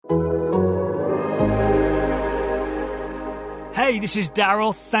Hey, this is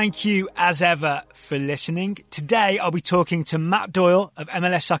Daryl. Thank you, as ever, for listening. Today, I'll be talking to Matt Doyle of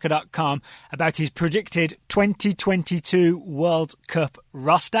MLSsoccer.com about his predicted 2022 World Cup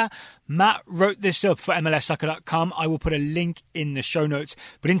roster. Matt wrote this up for MLSsoccer.com. I will put a link in the show notes.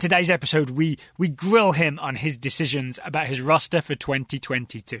 But in today's episode, we grill him on his decisions about his roster for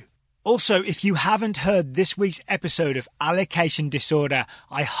 2022. Also, if you haven't heard this week's episode of Allocation Disorder,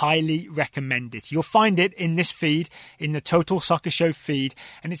 I highly recommend it. You'll find it in this feed, in the Total Soccer Show feed,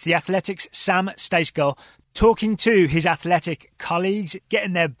 and it's the Athletics' Sam Stejskal talking to his Athletic colleagues,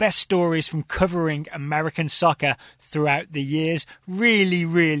 getting their best stories from covering American soccer throughout the years. Really,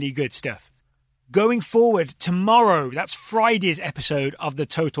 really good stuff. Going forward, tomorrow, that's Friday's episode of the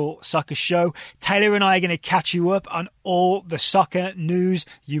Total Soccer Show, Taylor and I are going to catch you up on all the soccer news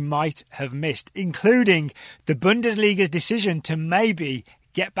you might have missed, including the Bundesliga's decision to maybe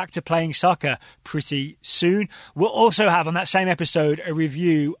get back to playing soccer pretty soon. We'll also have on that same episode a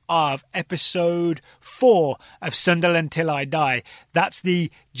review of episode 4 of Sunderland Till I Die. That's the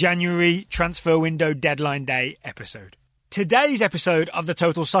January transfer window deadline day episode. Today's episode of the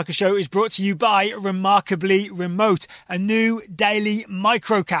Total Soccer Show is brought to you by Remarkably Remote, a new daily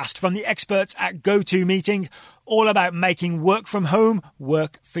microcast from the experts at GoToMeeting, all about making work from home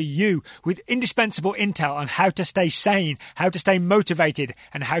work for you, with indispensable intel on how to stay sane, how to stay motivated,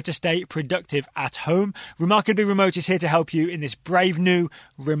 and how to stay productive at home. Remarkably Remote is here to help you in this brave new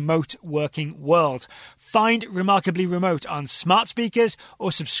remote working world. Find Remarkably Remote on smart speakers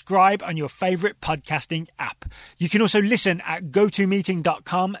or subscribe on your favorite podcasting app. You can also listen at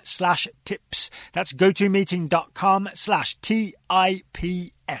gotomeeting.com/tips. That's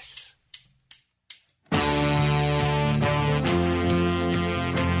gotomeeting.com/TIPS.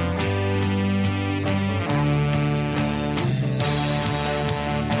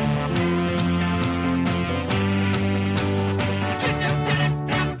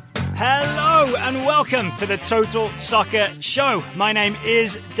 Hello and welcome to the Total Soccer Show. My name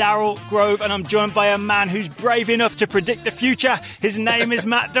is Daryl Grove and I'm joined by a man who's brave enough to predict the future. His name is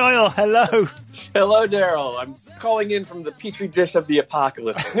Matt Doyle. Hello. Hello, Daryl. I'm calling in from the petri dish of the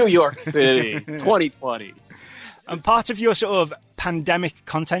apocalypse, New York City, 2020. And part of your sort of pandemic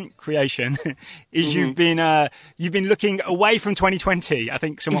content creation is you've been looking away from 2020, I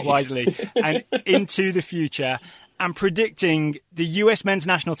think somewhat wisely, and into the future, and predicting the US men's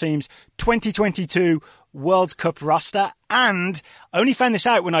national team's 2022 World Cup roster. And I only found this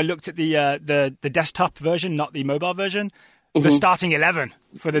out when I looked at the desktop version, not the mobile version, the starting 11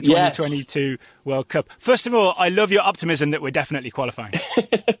 for the 2022 World Cup. First of all, I love your optimism that we're definitely qualifying.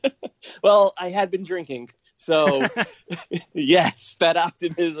 Well, I had been drinking. So, yes, that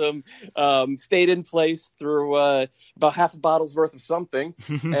optimism stayed in place through about half a bottle's worth of something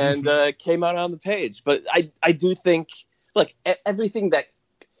and came out on the page. But I do think, look, everything that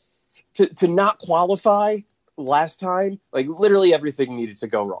to not qualify last time, like literally everything needed to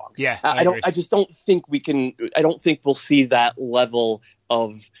go wrong. Yeah, I just don't think we can. I don't think we'll see that level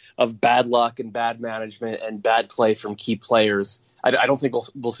of bad luck and bad management and bad play from key players. I don't think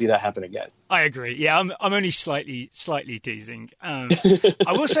we'll see that happen again. I agree. Yeah, I'm only slightly teasing. I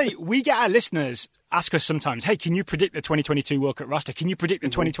will say we get our listeners ask us sometimes, hey, can you predict the 2022 World Cup roster? Can you predict the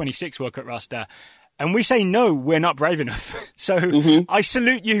 2026 World Cup roster? And we say, no, we're not brave enough. So I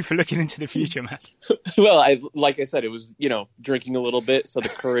salute you for looking into the future, Matt. Well, like I said, it was, drinking a little bit. So the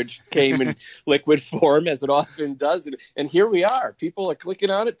courage came in liquid form, as it often does. And here we are. People are clicking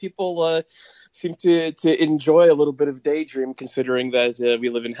on it. People seem to enjoy a little bit of daydream, considering that we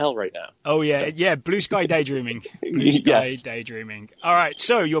live in hell right now. Oh, yeah. So. Yeah. Blue sky daydreaming. Blue sky daydreaming. All right.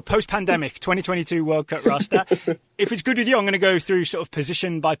 So your post-pandemic 2022 World Cup roster. If it's good with you, I'm going to go through sort of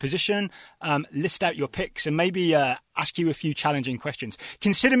position by position, list out your picks, and maybe ask you a few challenging questions.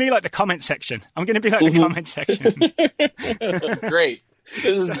 Consider me like the comment section. I'm going to be like the comment section. Great.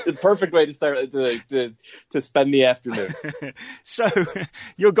 This is the perfect way to start to spend the afternoon. So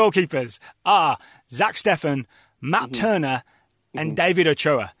your goalkeepers are Zach Steffen, Matt Turner, and David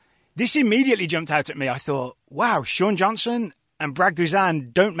Ochoa. This immediately jumped out at me. I thought, wow, Sean Johnson and Brad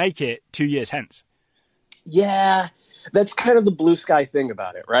Guzan don't make it 2 years hence. Yeah, that's kind of the blue sky thing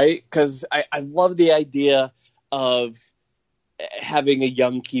about it, right? Because I love the idea of having a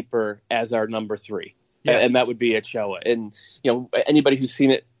young keeper as our number 3. Yeah. And that would be Ochoa. And, anybody who's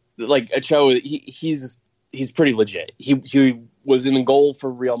seen it, like Ochoa, he's pretty legit. He was in goal for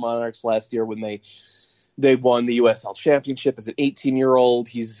Real Monarchs last year when they won the USL Championship as an 18-year-old.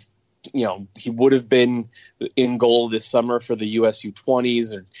 He would have been in goal this summer for the US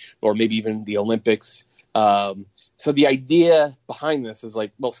U20s or maybe even the Olympics. So the idea behind this is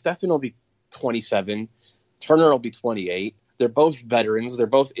like, well, Steffen will be 27, Turner will be 28. They're both veterans. They're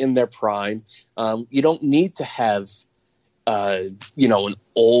both in their prime. You don't need to have, an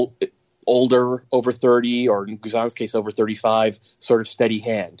older over 30, or in Guzan's case over 35, sort of steady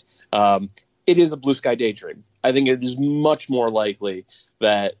hand. It is a blue sky daydream. I think it is much more likely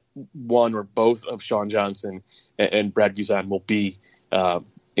that one or both of Sean Johnson and Brad Guzan will be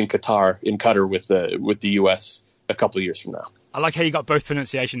in Qatar with the U.S. a couple of years from now. I like how you got both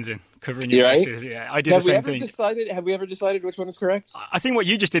pronunciations in, covering your bases. Right? Yeah, I did the same thing. Have we ever decided which one is correct? I think what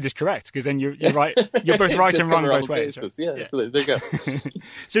you just did is correct, because then you're right. You're both right and wrong both ways. Right? Yeah, there you go.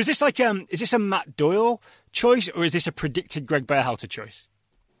 So is this is this a Matt Doyle choice, or is this a predicted Greg Berhalter choice?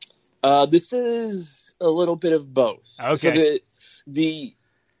 This is a little bit of both. Okay. So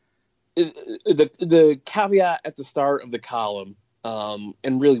the caveat at the start of the column,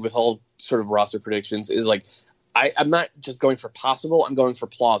 and really with all sort of roster predictions, is like, I'm not just going for possible, I'm going for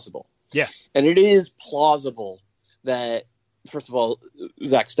plausible. Yeah. And it is plausible that, first of all,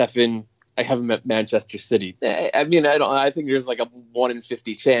 Zach Steffen, I have him at Manchester City. I mean, I think there's like a 1 in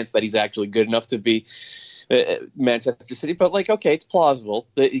 50 chance that he's actually good enough to be Manchester City. But like, okay, it's plausible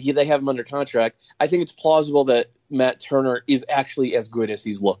that they have him under contract. I think it's plausible that Matt Turner is actually as good as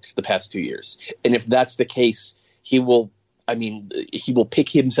he's looked the past 2 years. And if that's the case, he will pick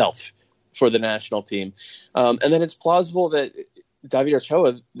himself for the national team. And then it's plausible that David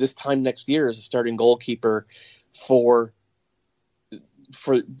Ochoa this time next year is a starting goalkeeper for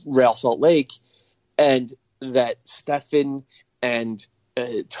Real Salt Lake, and that Steffen and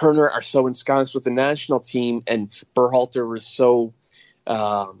Turner are so ensconced with the national team, and Berhalter was so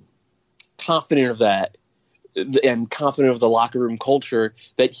confident of that and confident of the locker room culture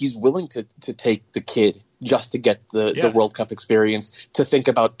that he's willing to take the kid just to get the World Cup experience, to think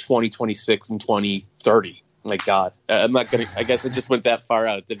about 2026 and 2030. My God, I'm not going to, I guess I just went that far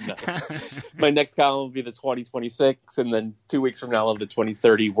out, didn't I? My next column will be the 2026, and then 2 weeks from now I'll have the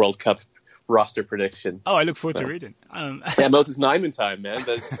 2030 World Cup roster prediction. Oh, I look forward to reading. Yeah, Moses Nyman time, man.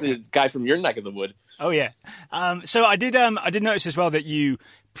 That's the guy from your neck of the wood. Oh, yeah. So I did notice as well that you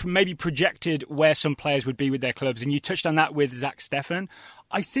maybe projected where some players would be with their clubs, and you touched on that with Zach Steffen.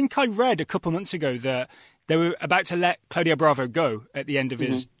 I think I read a couple months ago that they were about to let Claudio Bravo go at the end of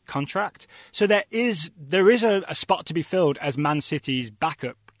his contract. So there is a spot to be filled as Man City's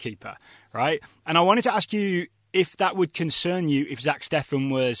backup keeper, right? And I wanted to ask you if that would concern you if Zach Steffen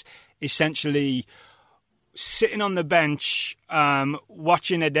was essentially sitting on the bench,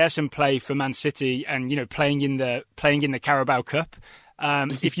 watching Ederson play for Man City, and playing in the Carabao Cup.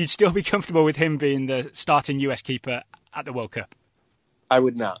 If you'd still be comfortable with him being the starting US keeper at the World Cup. I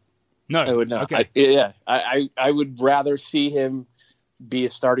would not. No, I would not. Okay. I would rather see him be a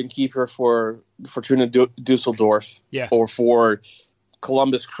starting keeper for Fortuna Dusseldorf, or for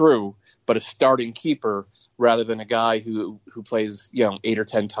Columbus Crew, but a starting keeper rather than a guy who plays 8 or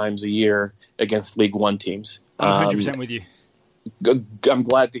 10 times a year against League One teams. I'm 100% with you. I'm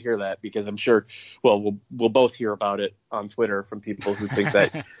glad to hear that, because I'm sure, we'll both hear about it on Twitter from people who think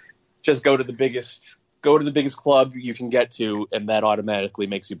that just go to the biggest club you can get to, and that automatically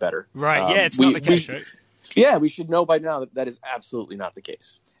makes you better. Right, it's not the case, right? Yeah, we should know by now that is absolutely not the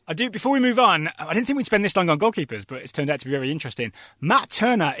case. I do. Before we move on, I didn't think we'd spend this long on goalkeepers, but it's turned out to be very interesting. Matt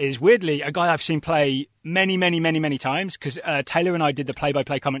Turner is weirdly a guy I've seen play many, many, many, many times, because Taylor and I did the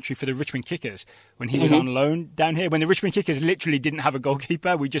play-by-play commentary for the Richmond Kickers when he was on loan down here. When the Richmond Kickers literally didn't have a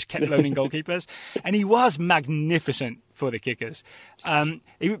goalkeeper, we just kept loaning goalkeepers, and he was magnificent for the Kickers.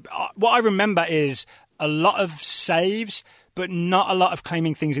 What I remember is a lot of saves, but not a lot of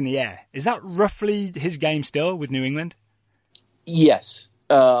claiming things in the air. Is that roughly his game still with New England? Yes.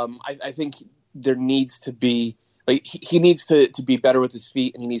 I think there needs to be, he needs to be better with his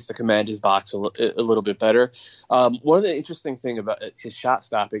feet, and he needs to command his box a little bit better. One of the interesting thing about his shot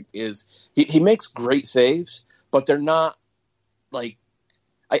stopping is he makes great saves, but they're not like,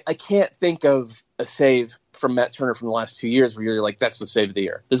 I can't think of a save from Matt Turner from the last 2 years where you're like, that's the save of the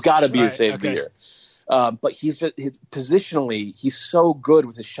year. There's got to be a save of the year. But positionally, he's so good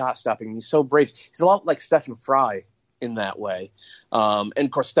with his shot stopping. He's so brave. He's a lot like Stephen Fry in that way. And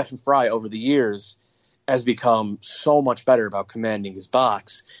of course, Stephen Fry over the years has become so much better about commanding his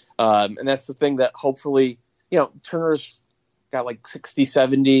box. And that's the thing that hopefully, Turner's got like 60,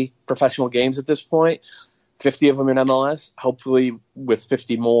 70 professional games at this point, 50 of them in MLS. Hopefully with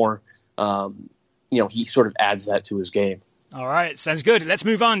 50 more, he sort of adds that to his game. All right, sounds good. Let's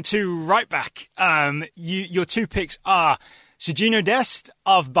move on to right back. Your two picks are Sergiño Dest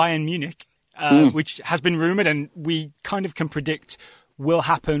of Bayern Munich, which has been rumoured, and we kind of can predict will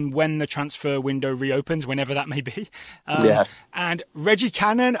happen when the transfer window reopens, whenever that may be. And Reggie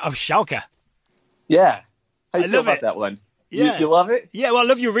Cannon of Schalke. Yeah. How do you feel about that one? Yeah. You love it? Yeah, well, I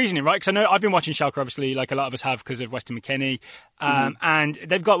love your reasoning, right? Because I know I've been watching Schalke, obviously, like a lot of us have, because of Weston McKennie. And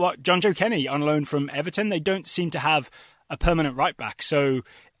they've got, John Joe Kenny on loan from Everton. They don't seem to have a permanent right back. So,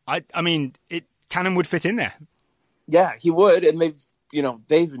 I mean, Cannon would fit in there. Yeah, he would. And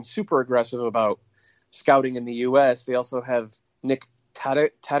they've been super aggressive about scouting in the U.S. They also have Nick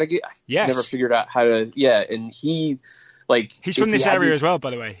Tadagi. Yes. Never figured out how to, and he's from this area as well,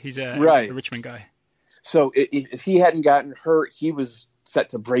 by the way. He's a Richmond guy. So if he hadn't gotten hurt, he was set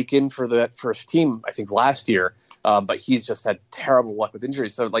to break in for the first team, I think, last year. But he's just had terrible luck with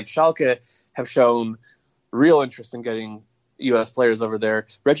injuries. So, Schalke have shown real interest in getting U.S. players over there.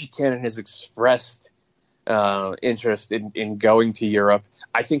 Reggie Cannon has expressed interest in going to Europe.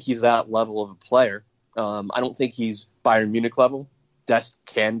 I think he's that level of a player. I don't think he's Bayern Munich level. Dest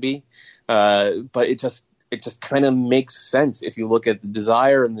can be. But it just kind of makes sense if you look at the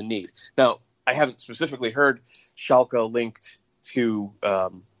desire and the need. Now, I haven't specifically heard Schalke linked to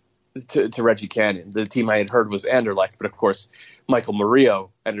Reggie Cannon. The team I had heard was Anderlecht, but of course Michael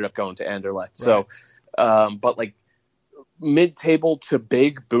Murillo ended up going to Anderlecht. Right. So, but mid-table to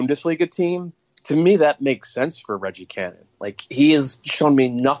big Bundesliga team, to me that makes sense for Reggie Cannon. He has shown me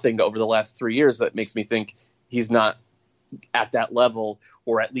nothing over the last 3 years that makes me think he's not at that level,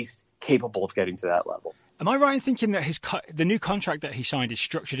 or at least capable of getting to that level. Am I right in thinking that the new contract that he signed is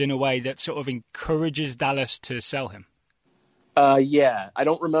structured in a way that sort of encourages Dallas to sell him? Yeah, I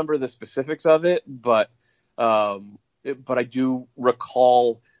don't remember the specifics of it, but I do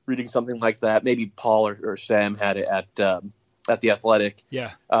recall reading something like that. Maybe Paul or Sam had it at The Athletic.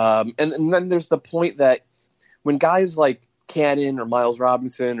 Yeah. And then there's the point that when guys like Cannon or Miles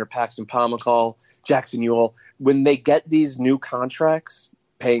Robinson or Paxton Pomykal, Jackson Ewell, when they get these new contracts,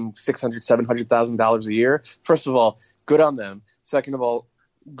 paying $600,000, $700,000 a year. First of all, good on them. Second of all,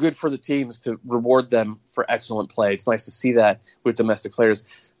 good for the teams to reward them for excellent play. It's nice to see that with domestic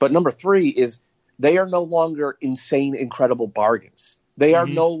players. But number 3 is they are no longer insane, incredible bargains. They are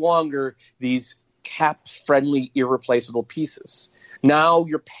no longer these cap-friendly, irreplaceable pieces. Now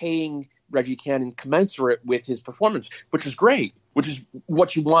you're paying Reggie Cannon commensurate with his performance, which is great, which is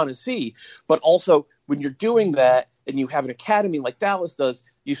what you want to see. But also, when you're doing that, and you have an academy like Dallas does,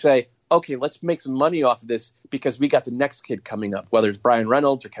 you say, okay, let's make some money off of this because we got the next kid coming up, whether it's Brian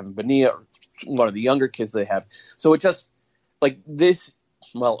Reynolds or Kevin Bonilla or one of the younger kids they have. So it just,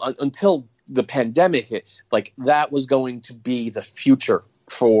 until the pandemic hit, that was going to be the future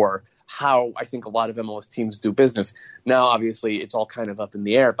for how I think a lot of MLS teams do business. Now, obviously, it's all kind of up in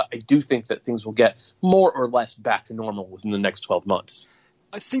the air, but I do think that things will get more or less back to normal within the next 12 months.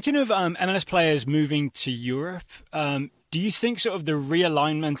 Thinking of MLS players moving to Europe, do you think sort of the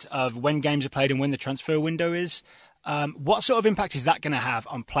realignment of when games are played and when the transfer window is, what sort of impact is that going to have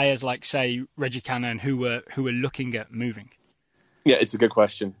on players like, say, Reggie Cannon, who are looking at moving? Yeah, it's a good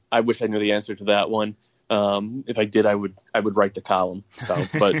question. I wish I knew the answer to that one. If I did, I would write the column. So,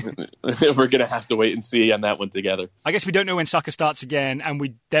 but we're going to have to wait and see on that one together. I guess we don't know when soccer starts again, and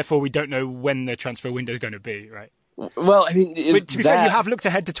we don't know when the transfer window is going to be, right? Well, I mean, but to be fair, you have looked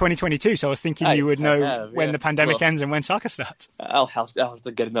ahead to 2022, so I was thinking you would know when the pandemic ends and when soccer starts. I'll have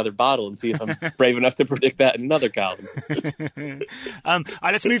to get another bottle and see if I'm brave enough to predict that in another column. All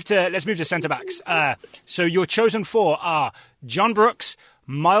right, let's move to centre backs. So your chosen 4 are John Brooks,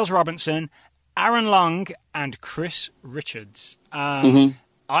 Miles Robinson, Aaron Long, and Chris Richards.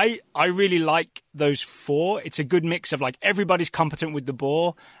 I really like those 4. It's a good mix of everybody's competent with the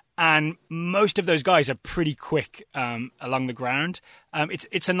ball. And most of those guys are pretty quick along the ground.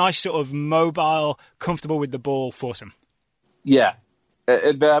 It's a nice sort of mobile, comfortable with the ball foursome. Yeah,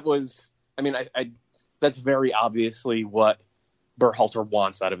 that was. I mean, that's very obviously what Berhalter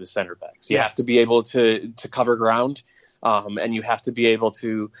wants out of his center backs. You have to be able to cover ground, and you have to be able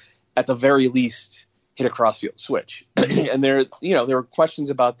to, at the very least, hit a crossfield switch. And there were questions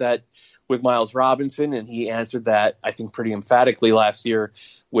about that with Miles Robinson, and he answered that, I think, pretty emphatically last year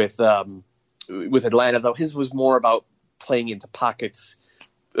with Atlanta, though his was more about playing into pockets,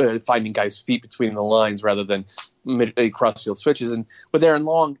 finding guys' feet between the lines rather than crossfield switches. And with Aaron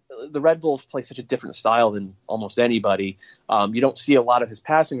Long, the Red Bulls play such a different style than almost anybody. You don't see a lot of his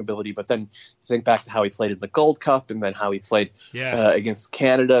passing ability, but then think back to how he played in the Gold Cup and then how he played against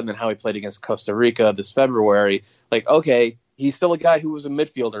Canada and then how he played against Costa Rica this February. Okay, he's still a guy who was a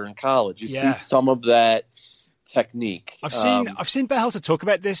midfielder in college. You see some of that technique. I've seen Berhalter talk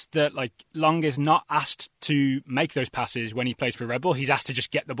about this, that like Long is not asked to make those passes when he plays for Red Bull. He's asked to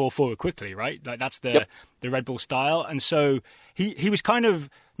just get the ball forward quickly, right? Like that's the Red Bull style. And so he was kind of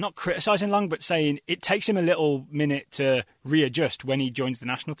not criticising Long, but saying it takes him a little minute to readjust when he joins the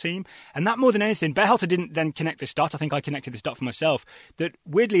national team. And that more than anything, Berhalter didn't then connect this dot. I think I connected this dot for myself, that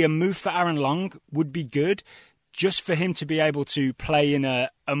weirdly a move for Aaron Long would be good just for him to be able to play in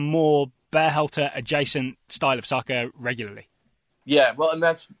a more Berhalter adjacent style of soccer regularly. Yeah, well, and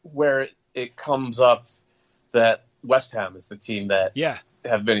that's where it comes up that West Ham is the team that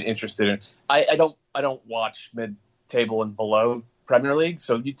have been interested in. I don't watch mid-table and below Premier League,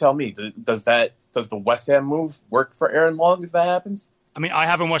 so you tell me, does the West Ham move work for Aaron Long if that happens? I mean, I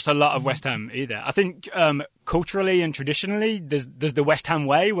haven't watched a lot of West Ham either. I think culturally and traditionally, there's the West Ham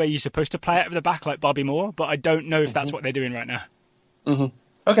way where you're supposed to play out of the back like Bobby Moore, but I don't know if that's what they're doing right now. Mm-hmm.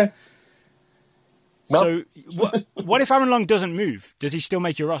 Okay. So, what if Aaron Long doesn't move? Does he still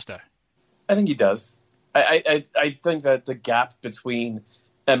make your roster? I think he does. I think that the gap between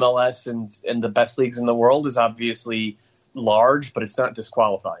MLS and the best leagues in the world is obviously large, but it's not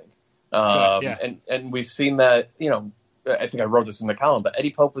disqualifying. And we've seen that, I think I wrote this in the column, but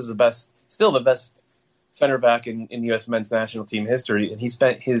Eddie Pope was still the best center back in U.S. men's national team history, and he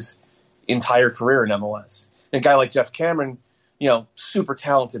spent his entire career in MLS. And a guy like Jeff Cameron, super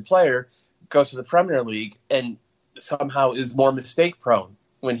talented player, goes to the Premier League and somehow is more mistake prone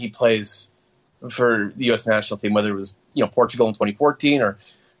when he plays for the U.S. national team, whether it was Portugal in 2014 or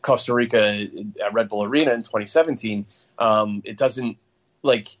Costa Rica at Red Bull Arena in 2017. It doesn't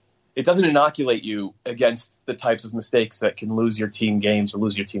inoculate you against the types of mistakes that can lose your team games or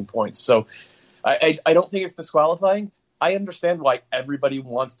lose your team points. So I don't think it's disqualifying. I understand why everybody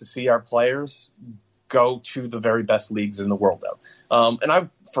wants to see our players go to the very best leagues in the world, though. And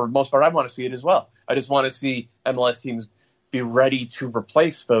for the most part, I want to see it as well. I just want to see MLS teams be ready to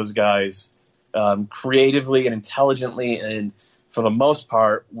replace those guys creatively and intelligently, and for the most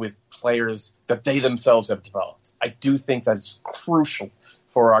part, with players that they themselves have developed. I do think that it's crucial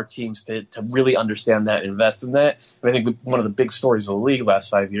for our teams to really understand that and invest in that. And I think one of the big stories of the league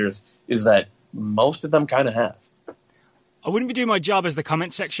last 5 years is that most of them kind of have. I wouldn't be doing my job as the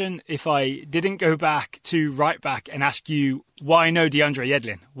comment section if I didn't go back to right back and ask you why no DeAndre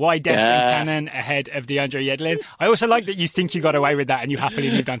Yedlin? Why Dest and Cannon ahead of DeAndre Yedlin? I also like that you think you got away with that and you happily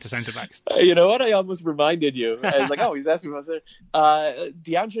moved on to centre backs. You know what? I almost reminded you. I was like, he's asking about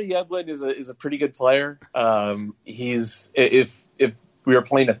DeAndre Yedlin is a pretty good player. He's if we were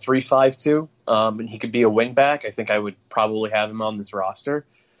playing a 3-5-2 and he could be a wing back, I think I would probably have him on this roster.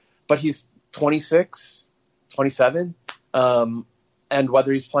 But he's 26, 27. And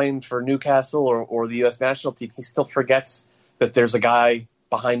whether he's playing for Newcastle or the U.S. national team, he still forgets that there's a guy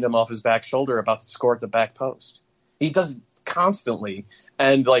behind him off his back shoulder about to score at the back post. He does it constantly.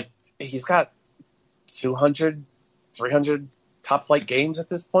 And he's got 200, 300 top flight games at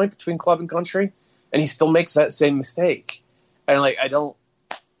this point between club and country. And he still makes that same mistake. And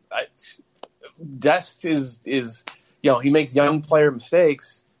Dest is he makes young player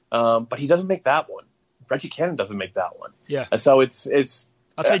mistakes, but he doesn't make that one. Reggie Cannon doesn't make that one. Yeah. So it's.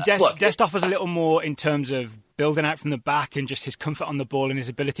 I'd say Dest offers a little more in terms of building out from the back and just his comfort on the ball and his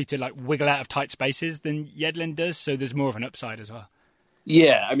ability to wiggle out of tight spaces than Yedlin does. So there's more of an upside as well.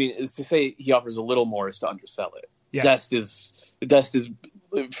 Yeah, I mean, to say he offers a little more is to undersell it. Yeah. Dest is,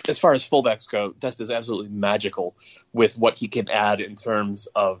 as far as fullbacks go, Dest is absolutely magical with what he can add in terms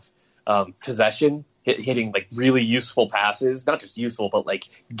of possession, hitting really useful passes, not just useful, but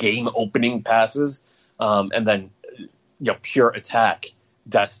game opening passes. And then, pure attack.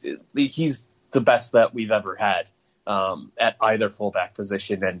 Dest, he's the best that we've ever had at either fullback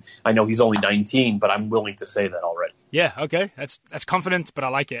position. And I know he's only 19, but I'm willing to say that already. Yeah, okay, that's confident, but I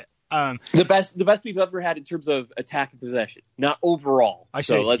like it. The best we've ever had in terms of attack and possession, not overall. I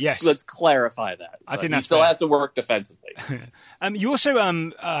see. So let's clarify that. I think that still has to work defensively. You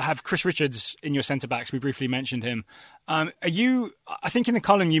also have Chris Richards in your centre backs. We briefly mentioned him. I think in the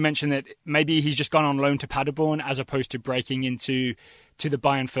column you mentioned that maybe he's just gone on loan to Paderborn as opposed to breaking into the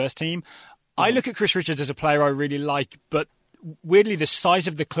Bayern first team. Mm-hmm. I look at Chris Richards as a player I really like, but weirdly the size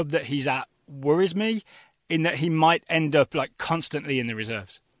of the club that he's at worries me in that he might end up constantly in the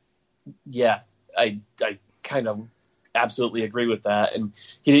reserves. Yeah, I kind of absolutely agree with that. And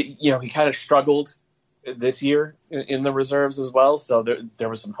he kind of struggled this year in the reserves as well. So there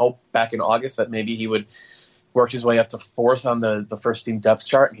was some hope back in August that maybe he would work his way up to fourth on the first team depth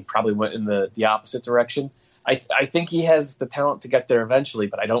chart. And he probably went in the opposite direction. I think he has the talent to get there eventually,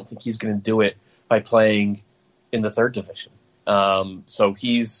 but I don't think he's going to do it by playing in the third division. So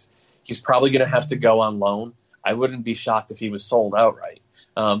he's probably going to have to go on loan. I wouldn't be shocked if he was sold outright,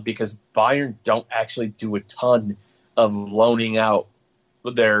 because Bayern don't actually do a ton of loaning out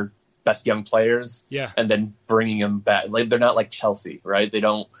their best young players and then bringing them back. Like, they're not like Chelsea, right? They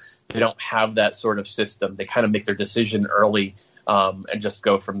don't have that sort of system. They kind of make their decision early and just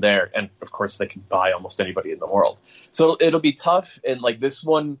go from there. And of course, they can buy almost anybody in the world. So it'll be tough. And like this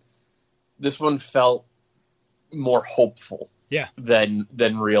one felt more hopeful than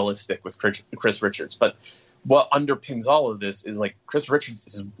realistic with Chris Richards. But what underpins all of this is like Chris Richards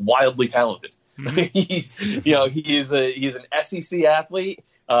is wildly talented. Mm-hmm. He's an SEC athlete,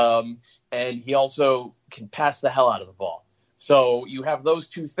 and he also can pass the hell out of the ball. So you have those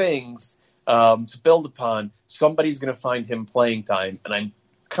two things to build upon. Somebody's going to find him playing time, and I'm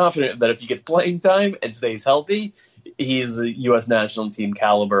confident that if he gets playing time and stays healthy, he's a U.S. national team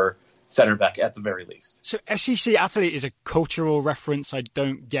caliber center back at the very least. So SEC athlete is a cultural reference I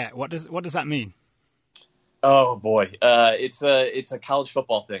don't get. What does that mean? Oh boy, it's a college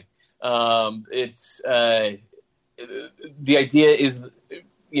football thing. The idea is,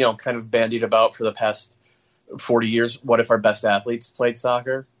 kind of bandied about for the past 40 years. What if our best athletes played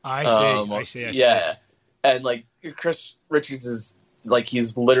soccer? I see. Yeah. And like Chris Richards is like,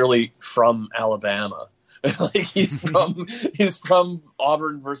 he's literally from Alabama. Like he's from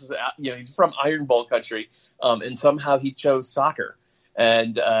Auburn versus, he's from Iron Bowl country. And somehow he chose soccer.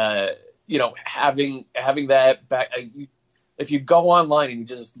 And, having that back, if you go online and you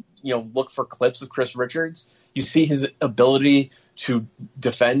just, look for clips of Chris Richards, you see his ability to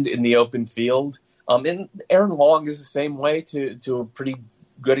defend in the open field. And Aaron Long is the same way to a pretty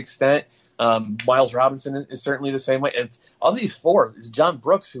good extent. Miles Robinson is certainly the same way. It's of these four, it's John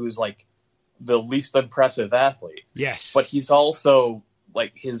Brooks, who is like the least impressive athlete. Yes. But he's also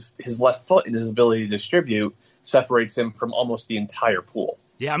like his left foot and his ability to distribute separates him from almost the entire pool.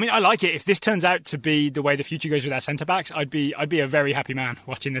 Yeah, I mean, I like it. If this turns out to be the way the future goes with our centre-backs, I'd be a very happy man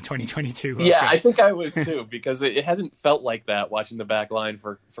watching the 2022 World Cup. I think I would too, because it hasn't felt like that watching the back line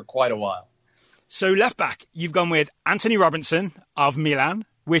for quite a while. So left-back, you've gone with Anthony Robinson of Milan,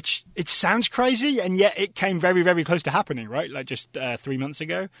 which it sounds crazy, and yet it came very, very close to happening, right? Like just 3 months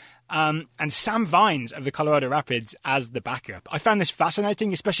ago. And Sam Vines of the Colorado Rapids as the backup. I found this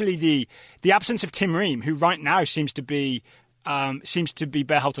fascinating, especially the absence of Tim Ream, who right now seems to be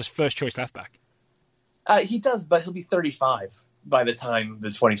Berhalter's first choice left back. He does, but he'll be 35 by the time the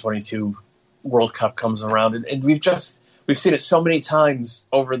 2022 World Cup comes around, and we've seen it so many times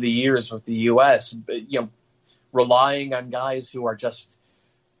over the years with the U.S. Relying on guys who are just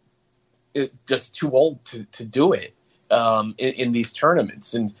too old to do it in these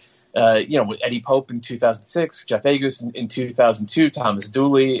tournaments, and with Eddie Pope in 2006, Jeff Agus in 2002, Thomas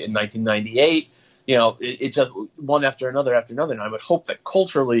Dooley in 1998. It just one after another, and I would hope that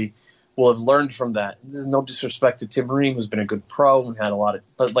culturally we'll have learned from that. There's no disrespect to Tim Ream, who's been a good pro and had a lot of,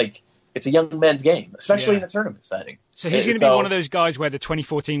 but like it's a young man's game, especially in a tournament setting. So he's going to be one of those guys where the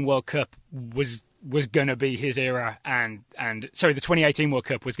 2014 World Cup was going to be his era, and the 2018 World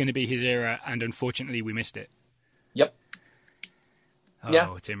Cup was going to be his era, and unfortunately we missed it. Yep.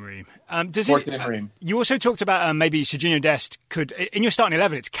 Oh, Tim Ream. Tim Ream. You also talked about maybe Sergiño Dest could, in your starting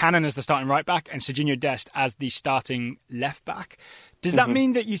 11, it's Cannon as the starting right back and Sergiño Dest as the starting left back. Does that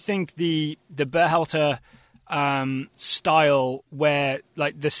mean that you think the Berhalter style, where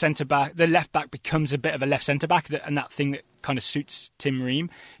like the left back becomes a bit of a left centre back, and that thing that kind of suits Tim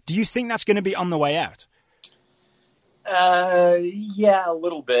Ream, do you think that's going to be on the way out? Yeah, a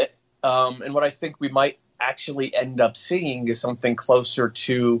little bit. And what I think we might actually end up seeing is something closer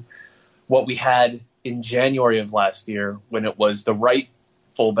to what we had in January of last year, when it was the right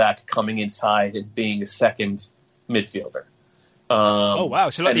fullback coming inside and being a second midfielder. Oh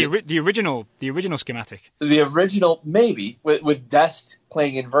wow! So like the original schematic. The original, maybe with Dest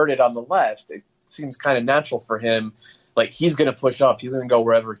playing inverted on the left, it seems kind of natural for him. Like he's going to push up, he's going to go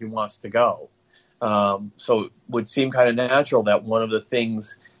wherever he wants to go. So it would seem kind of natural that one of the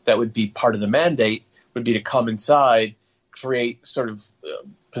things that would be part of the mandate would be to come inside, create sort of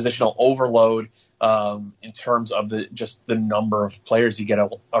positional overload in terms of the number of players you get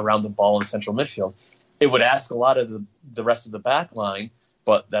around the ball in central midfield. It would ask a lot of the rest of the back line,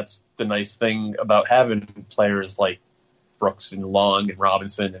 but that's the nice thing about having players like Brooks and Long and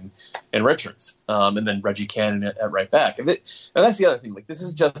Robinson and Richards, and then Reggie Cannon at right back. And that's the other thing. Like this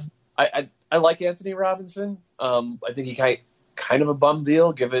is just I like Anthony Robinson. I think he kind of a bum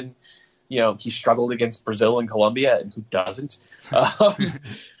deal given. He struggled against Brazil and Colombia, and who doesn't?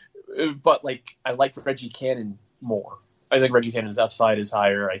 But I like Reggie Cannon more. I think Reggie Cannon's upside is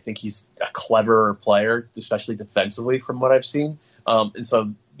higher. I think he's a cleverer player, especially defensively, from what I've seen. And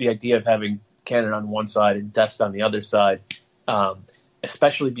so the idea of having Cannon on one side and Dest on the other side,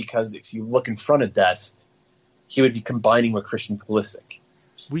 especially because if you look in front of Dest, he would be combining with Christian Pulisic.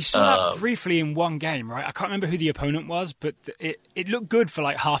 We saw that briefly in one game, right? I can't remember who the opponent was, but it looked good for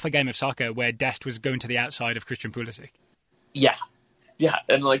like half a game of soccer where Dest was going to the outside of Christian Pulisic. Yeah. Yeah,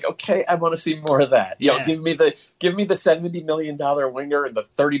 and like, okay, I want to see more of that. You know, give me the $70 million winger and the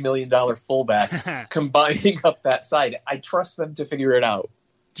 $30 million fullback combining up that side. I trust them to figure it out.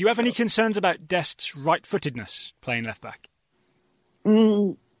 Do you have any concerns about Dest's right-footedness playing left back?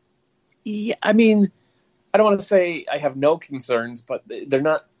 Yeah, I mean, I don't want to say I have no concerns, but they're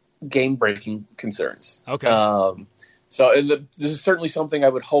not game-breaking concerns. Okay. So this is certainly something I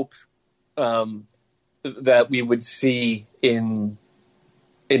would hope that we would see in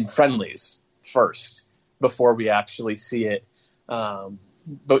friendlies first before we actually see it.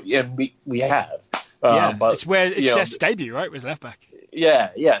 But we have. But it's where it's Dest's debut, right? Was left back.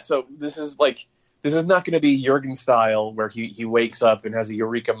 Yeah. So this is not going to be Jurgen style where he wakes up and has a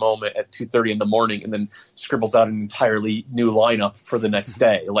eureka moment at 2:30 in the morning and then scribbles out an entirely new lineup for the next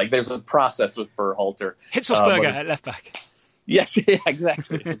day. Like there's a process with Berhalter. Hitzelsberger at left back. Yes, yeah,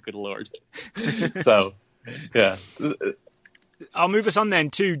 exactly. Good Lord. So, yeah. I'll move us on then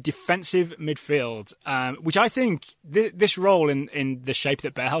to defensive midfield, which I think this role in the shape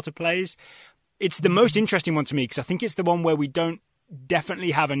that Berhalter plays, it's the most interesting one to me because I think it's the one where we don't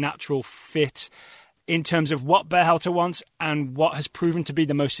definitely have a natural fit in terms of what Berhalter wants and what has proven to be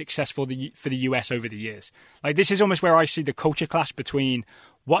the most successful for the US over the years. Like this is almost where I see the culture clash between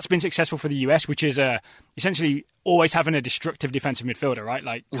what's been successful for the US, which is essentially always having a destructive defensive midfielder, right?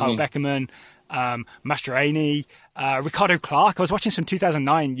 Like Kyle Beckerman, Mastroeni, Ricardo Clark. I was watching some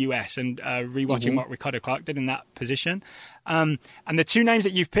 2009 US and rewatching what Ricardo Clark did in that position. And the two names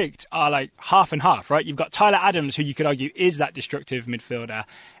that you've picked are like half and half, right? You've got Tyler Adams, who you could argue is that destructive midfielder.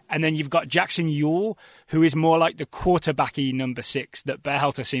 And then you've got Jackson Ewell, who is more like the quarterbacky number 6 that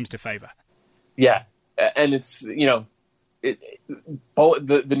Berhalter seems to favour. Yeah. And it's, the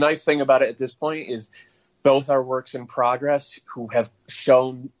nice thing about it at this point is both are works in progress who have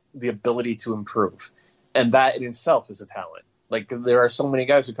shown the ability to improve. And that in itself is a talent. Like there are so many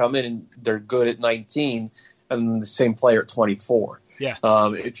guys who come in and they're good at 19 and the same player at 24. Yeah.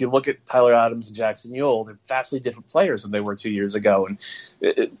 If you look at Tyler Adams and Jackson Ewell, they're vastly different players than they were 2 years ago. And,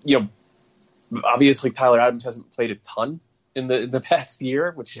 obviously Tyler Adams hasn't played a ton in the past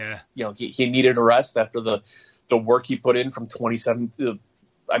year, which, he needed a rest after the work he put in from 27 to,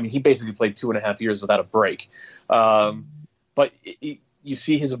 he basically played 2.5 years without a break. But you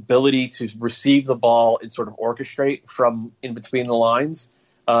see his ability to receive the ball and sort of orchestrate from in between the lines,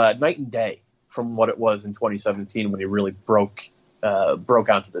 night and day from what it was in 2017 when he really broke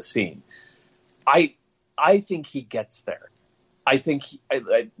onto the scene. I think he gets there. I think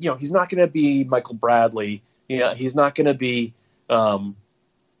he's not going to be Michael Bradley. He's not going to be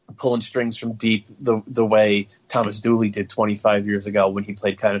pulling strings from deep the way Thomas Dooley did 25 years ago when he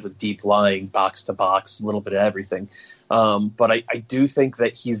played kind of a deep lying box to box, a little bit of everything. But I do think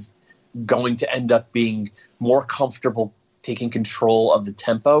that he's going to end up being more comfortable taking control of the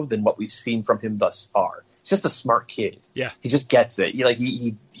tempo than what we've seen from him thus far. He's just a smart kid. Yeah, he just gets it.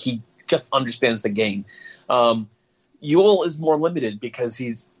 He just understands the game. Ewell is more limited because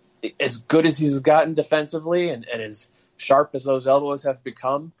he's as good as he's gotten defensively and as sharp as those elbows have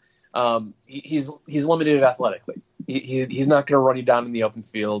become. He's limited athletically. He's not going to run you down in the open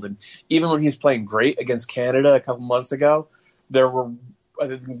field. And even when he was playing great against Canada a couple months ago, there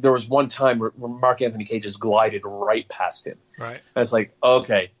was one time where Mark Anthony Cage just glided right past him. Right. And it's like,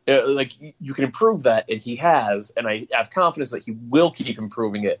 okay, you can improve that, and he has, and I have confidence that he will keep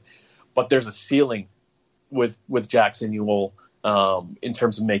improving it. But there's a ceiling with Jackson Ewell in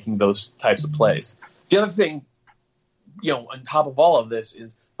terms of making those types of plays. The other thing, on top of all of this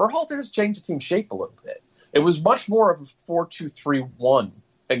is Berhalter has changed the team shape a little bit. It was much more of a 4-2-3-1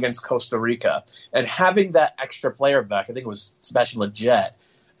 against Costa Rica. And having that extra player back, I think it was Sebastian Lletget,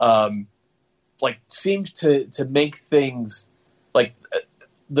 seemed to make things like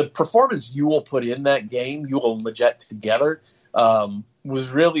the performance Ewell put in that game, Ewell and Lletget together, was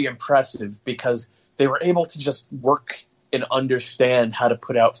really impressive because they were able to just work and understand how to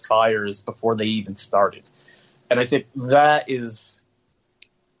put out fires before they even started. And I think that is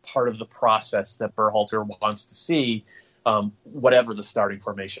part of the process that Berhalter wants to see, whatever the starting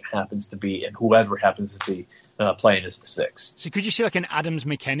formation happens to be and whoever happens to be playing as the 6. So could you see like an Adams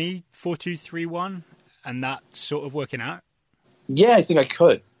McKennie 4-2-3-1 and that sort of working out? Yeah, I think I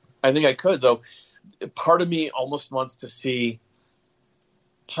could, though. Part of me almost wants to see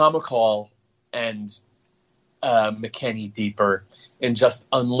Tom McCall and McKennie deeper and just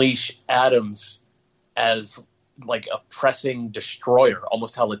unleash Adams as like a pressing destroyer,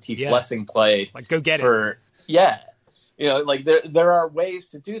 almost how Latif Blessing played. Like, go get it. Yeah. You know, like there are ways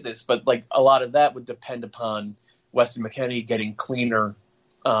to do this, but like a lot of that would depend upon Weston McKennie getting cleaner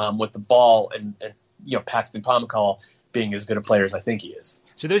with the ball and you know, Paxton Pomykal being as good a player as I think he is.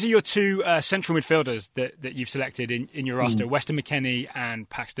 So those are your two central midfielders that you've selected in your roster, Weston McKennie and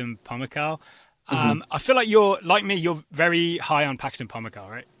Paxton Pomykal. I feel like you're very high on Paxton Pomykal,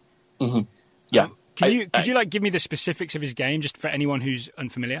 right? Mm-hmm. Yeah. Could you like give me the specifics of his game, just for anyone who's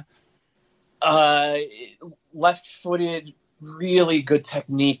unfamiliar? Left-footed, really good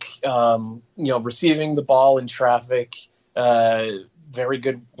technique. You know, receiving the ball in traffic. Very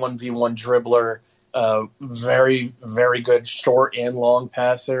good 1v1 dribbler. Very, very good short and long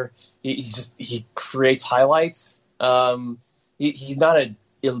passer. He creates highlights. He's not an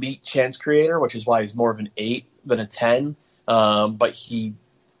elite chance creator, which is why he's more of an 8 than a 10. But he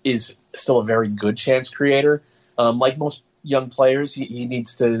is still a very good chance creator. Like most young players, he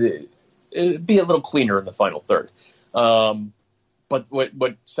needs to be a little cleaner in the final third. But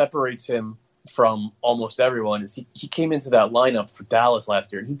what separates him from almost everyone is he came into that lineup for Dallas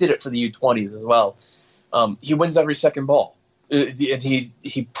last year, and he did it for the U20s as well. He wins every second ball, and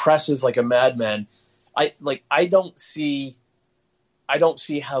he presses like a madman. I don't see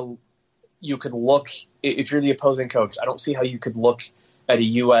how you could look, if you're the opposing coach, I don't see how you could look at a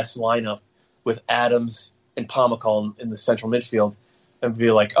U.S. lineup with Adams and Pomykal in the central midfield and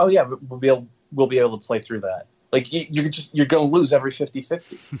be like, oh yeah, we'll be able to play through that. Like you're going to lose every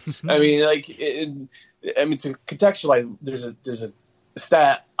 50-50. I mean, to contextualize, there's a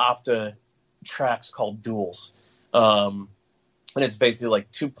stat Opta tracks called duels, and it's basically like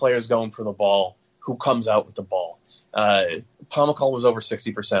two players going for the ball, who comes out with the ball. Pomykal was over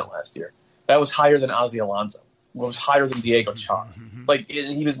 60% last year. That was higher than Ozzy Alonso. It was higher than Diego Char. Like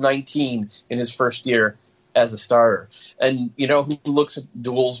he was 19 in his first year as a starter. And you know who looks at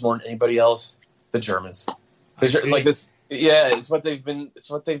duels more than anybody else? The Germans. Like this, yeah, it's what they've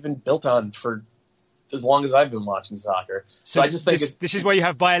been built on for as long as I've been watching soccer. So I just think this is where you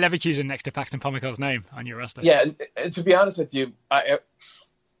have Bayer Leverkusen next to Paxton Pomykal's name on your roster. Yeah, and to be honest with you, I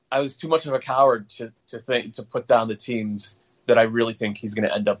was too much of a coward to put down the teams that I really think he's going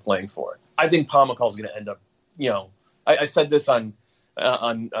to end up playing for. I think Pomakal's going to end up. You know, I said this on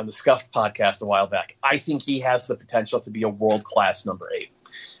the Scuffed podcast a while back. I think he has the potential to be a world-class number 8.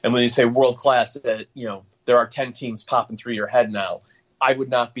 And when you say world-class, you know, there are 10 teams popping through your head now. I would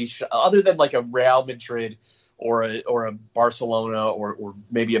not be other than like a Real Madrid or a Barcelona or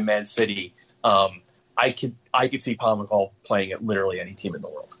maybe a Man City. I could see Pomykal playing at literally any team in the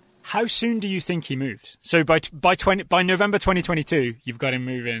world. How soon do you think he moves? So by November 2022, you've got him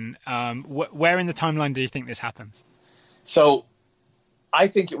moving. Where in the timeline do you think this happens? So I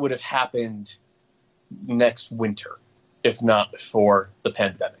think it would have happened next winter, if not for the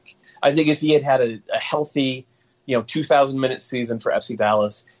pandemic. I think if he had a healthy, 2,000-minute season for FC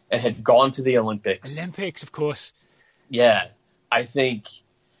Dallas and had gone to the Olympics. Olympics, of course. Yeah, I think,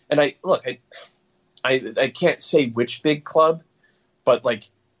 and I can't say which big club, but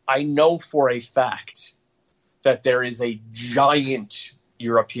I know for a fact that there is a giant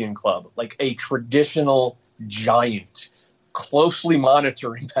European club, like a traditional giant, closely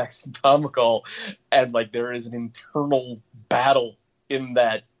monitoring Paxton Pomykal, and there is an internal battle in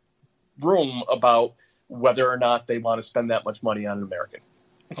that room about whether or not they want to spend that much money on an American.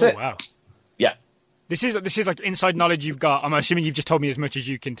 That's it. Wow. Yeah. This is like inside knowledge you've got. I'm assuming you've just told me as much as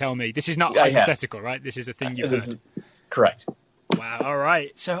you can tell me. This is not hypothetical, right? This is a thing you've heard. Correct. Wow. All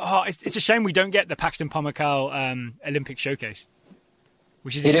right. So it's a shame we don't get the Paxton Pomykal Olympic showcase,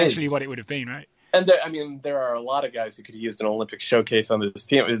 which is essentially what it would have been, right? And there are a lot of guys who could have used an Olympic showcase on this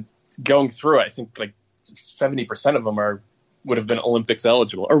team. Going through, I think 70% of them would have been Olympics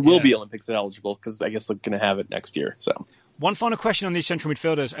eligible, or will be Olympics eligible, because I guess they're going to have it next year. So, one final question on these central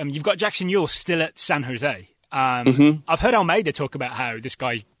midfielders. You've got Jackson Yueill still at San Jose. I've heard Almeida talk about how this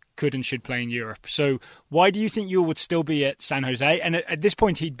guy could and should play in Europe. So why do you think Yueill would still be at San Jose? And at this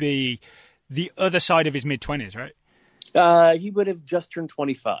point, he'd be the other side of his mid-20s, right? He would have just turned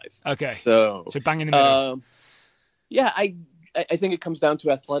 25. Okay. So bang in the middle. I think it comes down to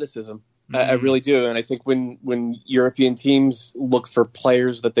athleticism. I really do. And I think when European teams look for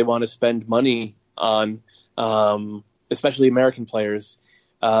players that they want to spend money on, especially American players,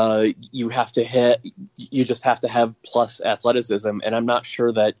 you just have to have plus athleticism. And I'm not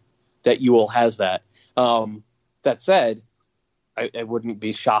sure that Yueill has that. That said, I wouldn't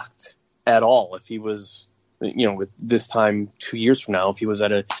be shocked at all if he was with this time 2 years from now, if he was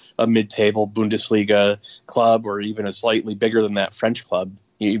at a mid-table Bundesliga club or even a slightly bigger than that French club,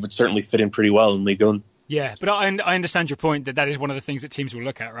 he would certainly fit in pretty well in Ligue 1. Yeah, but I understand your point that is one of the things that teams will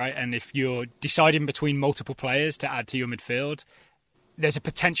look at, right? And if you're deciding between multiple players to add to your midfield, there's a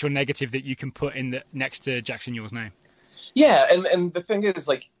potential negative that you can put in next to Jackson Yule's name. Yeah, and the thing is,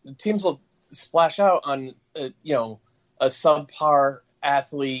 like, teams will splash out on a subpar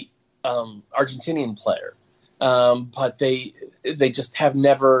athlete, Argentinian player, but they just have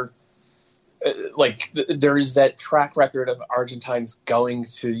never. There is that track record of Argentines going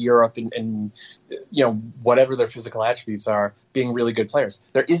to Europe and whatever their physical attributes are, being really good players.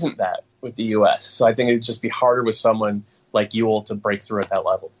 There isn't that with the U.S. So I think it'd just be harder with someone like Yule to break through at that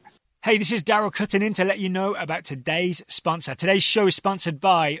level. Hey, this is Daryl cutting in to let you know about today's sponsor. Today's show is sponsored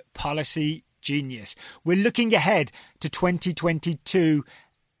by Policy Genius. We're looking ahead to 2022.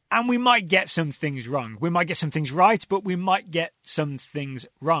 And we might get some things wrong. We might get some things right, but we might get some things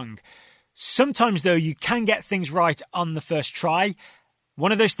wrong. Sometimes, though, you can get things right on the first try.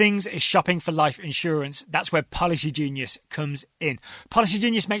 One of those things is shopping for life insurance. That's where Policy Genius comes in. Policy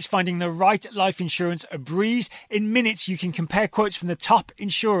Genius makes finding the right life insurance a breeze. In minutes, you can compare quotes from the top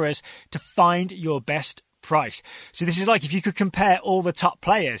insurers to find your best price. So this is like if you could compare all the top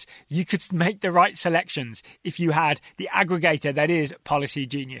players, you could make the right selections if you had the aggregator that is Policy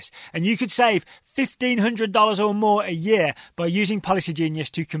Genius. And you could save $1,500 or more a year by using Policy Genius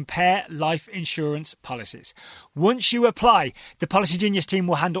to compare life insurance policies. Once you apply, the Policy Genius team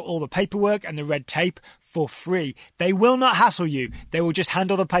will handle all the paperwork and the red tape for free. They will not hassle you. They will just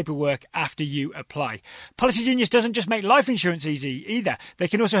handle the paperwork after you apply. Policy Genius doesn't just make life insurance easy either. They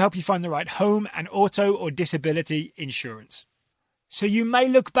can also help you find the right home and auto or disability insurance. So you may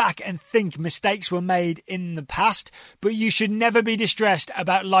look back and think mistakes were made in the past, but you should never be distressed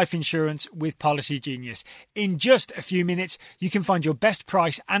about life insurance with Policy Genius. In just a few minutes, you can find your best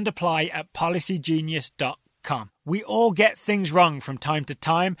price and apply at policygenius.com. We all get things wrong from time to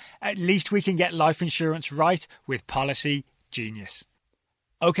time. At least we can get life insurance right with Policy Genius.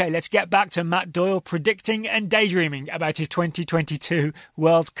 Okay, let's get back to Matt Doyle predicting and daydreaming about his 2022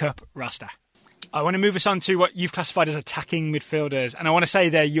 World Cup roster. I want to move us on to what you've classified as attacking midfielders, and I want to say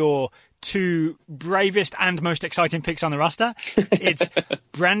they're your two bravest and most exciting picks on the roster. It's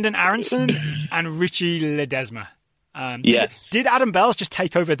Brenden Aaronson and Richie Ledesma. Yes. Did Adam Bells just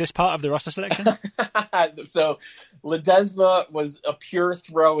take over this part of the roster selection? So Ledesma was a pure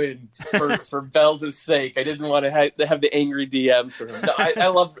throw-in for Bells' sake. I didn't want to have the angry DMs for him. No, I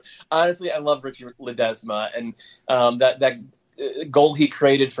love Richie Ledesma, and that goal he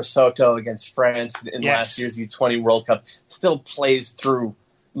created for Soto against France in last year's U20 World Cup still plays through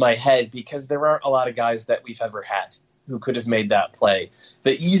my head because there aren't a lot of guys that we've ever had who could have made that play.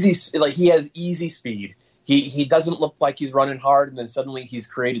 He has easy speed. He doesn't look like he's running hard, and then suddenly he's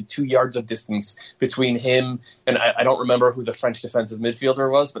created 2 yards of distance between him and I don't remember who the French defensive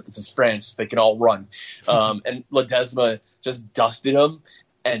midfielder was, but this is France. They can all run. And Ledesma just dusted him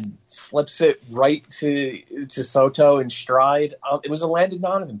and slips it right to Soto in stride. It was a Landon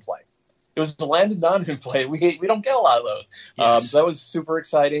Donovan play. We don't get a lot of those. Yes. So that was super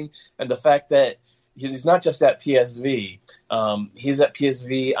exciting. And the fact that he's not just at PSV, he's at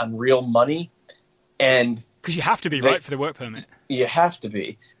PSV on real money. And because you have to be, right, for the work permit. You have to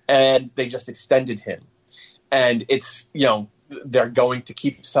be. And they just extended him. And it's, they're going to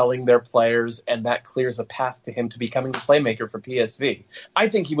keep selling their players, and that clears a path to him to becoming the playmaker for PSV. I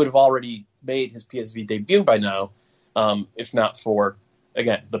think he would have already made his PSV debut by now, if not for,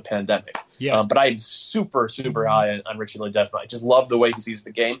 again, the pandemic. Yeah. But I'm super, super high on Richie Ledesma. I just love the way he sees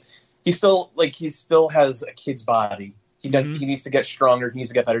the game. He still has a kid's body. He needs to get stronger. He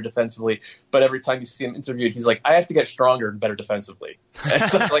needs to get better defensively. But every time you see him interviewed, he's like, I have to get stronger and better defensively. And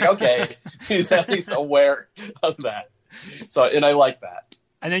so it's like, okay, he's at least aware of that. So, and I like that.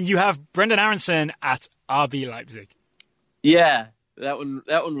 And then you have Brenden Aaronson at RB Leipzig. Yeah, that one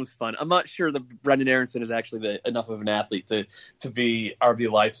was fun. I'm not sure that Brenden Aaronson is actually enough of an athlete to be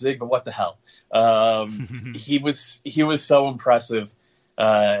RB Leipzig, but what the hell? He was so impressive.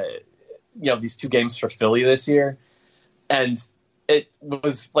 These 2 games for Philly this year. And it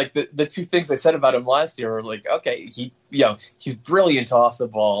was like the 2 things I said about him last year were like, okay, he's brilliant off the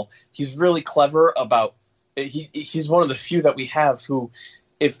ball. He's really clever about he's one of the few that we have who,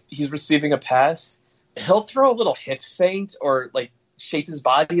 if he's receiving a pass, he'll throw a little hip feint or like shape his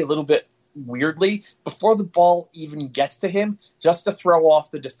body a little bit weirdly before the ball even gets to him, just to throw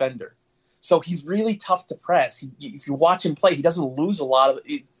off the defender. So he's really tough to press. If you watch him play, he doesn't lose a lot of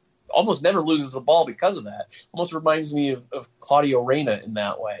it. Almost never loses the ball because of that. Almost reminds me of Claudio Reyna in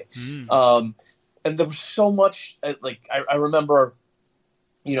that way. and there was so much. Like I remember,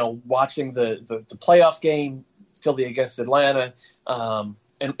 watching the playoff game, Philly against Atlanta, and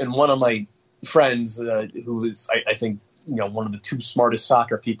one of my friends who is I think one of the two smartest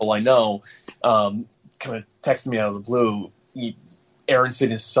soccer people I know, kind of texted me out of the blue.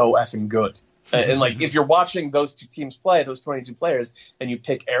 Aronson is so effing good. And like, if you're watching those two teams play, those 22 players, and you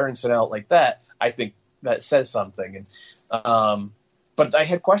pick Aronson out like that, I think that says something. And but I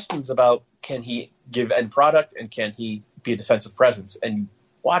had questions about, can he give end product and can he be a defensive presence? And you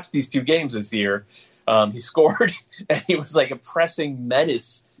watch these two games this year, he scored and he was like a pressing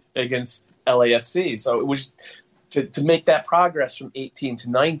menace against LAFC. So it was to make that progress from 18 to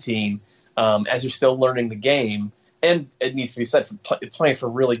 19 as you're still learning the game. And it needs to be said, for playing for a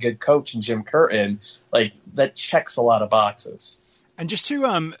really good coach in Jim Curtin, like that checks a lot of boxes. And just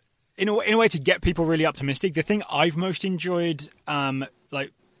to, in a way to get people really optimistic, the thing I've most enjoyed,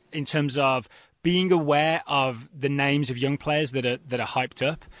 like in terms of being aware of the names of young players that are hyped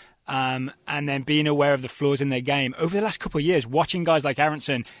up, and then being aware of the flaws in their game. Over the last couple of years, watching guys like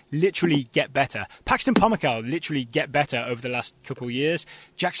Aronson literally get better. Paxton Pomykal literally get better over the last couple of years.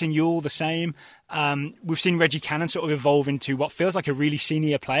 Jackson Ewell, the same. We've seen Reggie Cannon sort of evolve into what feels like a really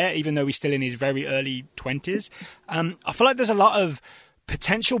senior player, even though he's still in his very early 20s. I feel like there's a lot of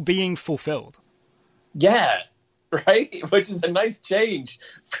potential being fulfilled. Yeah, right? Which is a nice change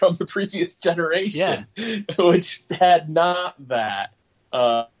from the previous generation, which had not that.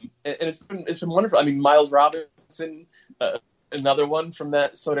 And it's been wonderful. I mean, Miles Robinson, another one from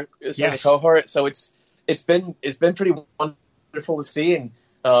that sort of cohort. So it's been pretty wonderful to see, and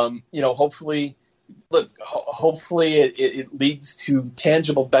hopefully it leads to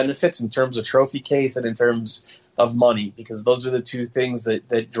tangible benefits in terms of trophy case and in terms of money, because those are the two things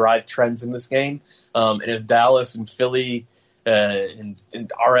that drive trends in this game. And if Dallas and Philly and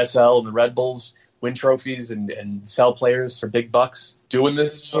RSL and the Red Bulls win trophies and sell players for big bucks doing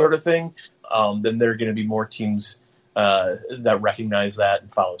this sort of thing, then there are going to be more teams that recognize that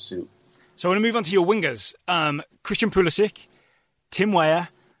and follow suit. So I want to move on to your wingers. Christian Pulisic, Tim Weah,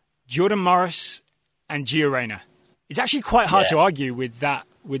 Jordan Morris, and Gio Reyna. It's actually quite hard to argue with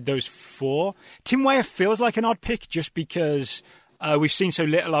those four. Tim Weah feels like an odd pick just because we've seen so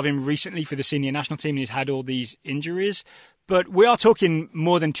little of him recently for the senior national team and he's had all these injuries. But we are talking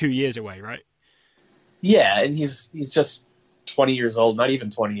more than 2 years away, right? Yeah, and he's just 20 years old, not even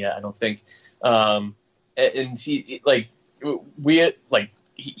 20 yet, I don't think. And he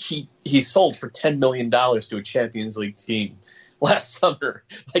sold for $10 million to a Champions League team last summer.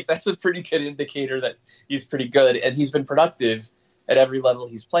 Like, that's a pretty good indicator that he's pretty good, and he's been productive at every level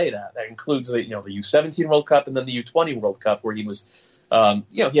he's played at. That includes the U17 World Cup and then the U20 World Cup, where he was,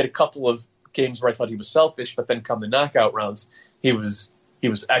 he had a couple of games where I thought he was selfish, but then come the knockout rounds, he was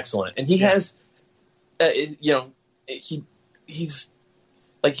excellent, and he has. He's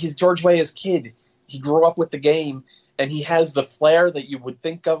George Weah's kid. He grew up with the game, and he has the flair that you would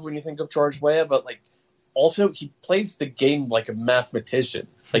think of when you think of George Weah, but also he plays the game like a mathematician.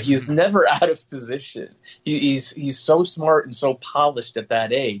 Like, he's never out of position. He's so smart and so polished at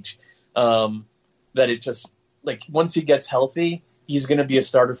that age that it just, once he gets healthy, he's going to be a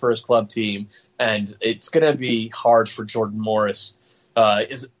starter for his club team, and it's going to be hard for Jordan Morris.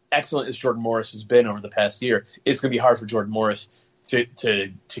 As excellent as Jordan Morris has been over the past year, it's going to be hard for Jordan Morris to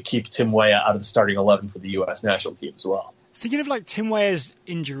keep Tim Weah out of the starting 11 for the U.S. national team as well. Thinking of Tim Weah's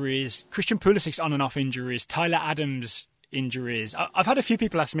injuries, Christian Pulisic's on and off injuries, Tyler Adams' injuries. I've had a few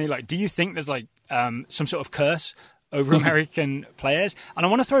people ask me, do you think there's some sort of curse over American players? And I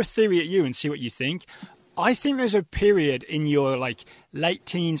want to throw a theory at you and see what you think. I think there's a period in your late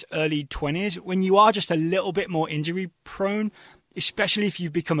teens, early 20s when you are just a little bit more injury prone, especially if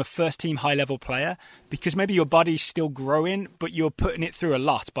you've become a first-team high-level player, because maybe your body's still growing, but you're putting it through a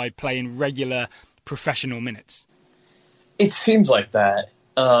lot by playing regular professional minutes. It seems like that.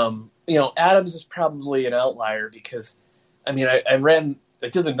 Adams is probably an outlier because, I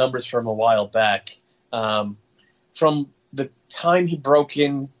did the numbers from a while back. From the time he broke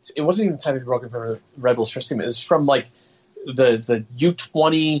in, it wasn't even the time he broke in for the Red Bulls first team. It was from the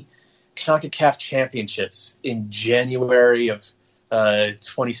U20 CONCACAF Championships in January of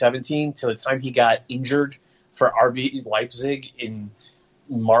 2017 to the time he got injured for RB Leipzig in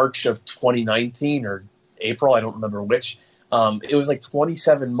March of 2019 or April, I don't remember which. It was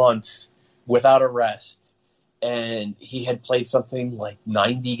 27 months without a rest, and he had played something like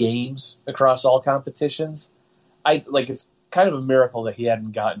 90 games across all competitions. It's kind of a miracle that he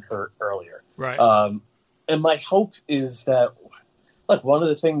hadn't gotten hurt earlier. Right. And my hope is that, one of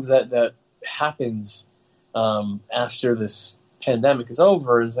the things that happens after this pandemic is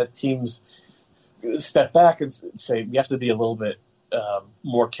over is that teams step back and say we have to be a little bit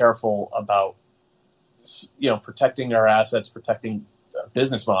more careful about protecting our assets, protecting our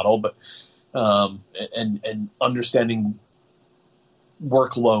business model, but and understanding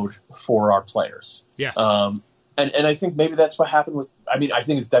workload for our players. Yeah. And I think maybe that's what happened with. I mean, I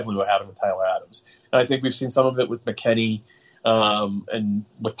think it's definitely what happened with Tyler Adams, and I think we've seen some of it with McKennie and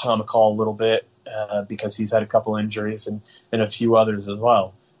with Pomykal a little bit because he's had a couple injuries and a few others as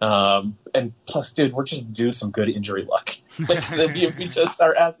well. And plus, dude, we're just due some good injury luck. Like, we just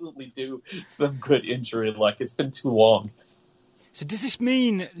are absolutely due some good injury luck. It's been too long. So does this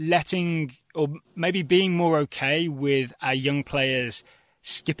mean letting, or maybe being more okay with our young players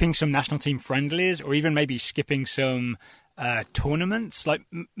skipping some national team friendlies, or even maybe skipping some tournaments? Like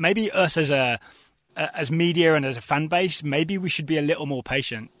maybe us as media and as a fan base, maybe we should be a little more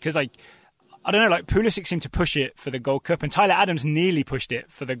patient because, like, I don't know, like Pulisic seemed to push it for the Gold Cup, and Tyler Adams nearly pushed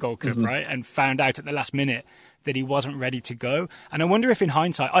it for the Gold Cup, right? And found out at the last minute that he wasn't ready to go. And I wonder if in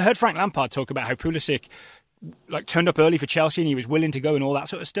hindsight, I heard Frank Lampard talk about how Pulisic like turned up early for Chelsea and he was willing to go and all that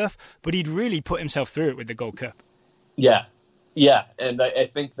sort of stuff, but he'd really put himself through it with the Gold Cup. Yeah. And I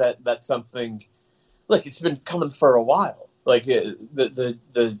think that's something, like, it's been coming for a while. Like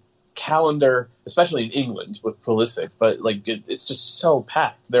the calendar, especially in England with Pulisic, but like it's just so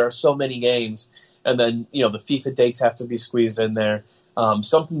packed. There are so many games, and then the FIFA dates have to be squeezed in there.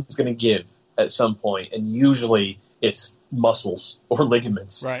 Something's going to give at some point, and usually it's muscles or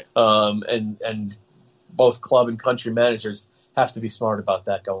ligaments. Right. And both club and country managers have to be smart about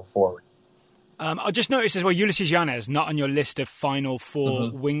that going forward. I just noticed as well, Ulysses Yanez not on your list of Final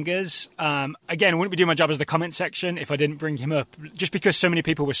Four wingers. Again, I wouldn't be doing my job as the comment section if I didn't bring him up, just because so many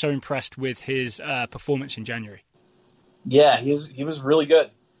people were so impressed with his performance in January. Yeah, he was really good.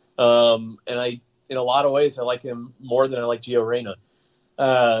 And in a lot of ways, I like him more than I like Gio Reyna.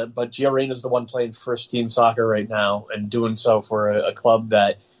 But Gio Reyna is the one playing first-team soccer right now and doing so for a club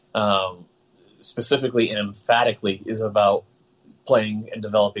that specifically and emphatically is about playing and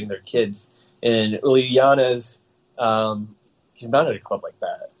developing their kids. And Uli Yanez, he's not at a club like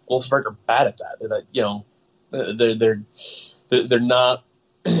that. Wolfsburg are bad at that. They're not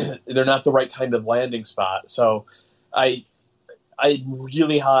they're not the right kind of landing spot. So I'm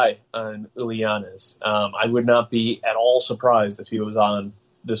really high on Uli Yanez. I would not be at all surprised if he was on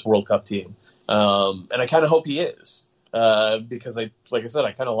this World Cup team, and I kind of hope he is. Because like I said,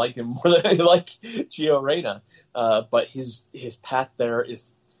 I kind of like him more than I like Gio Reyna. But his path there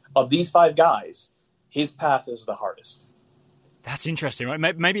is, of these five guys, his path is the hardest. That's interesting,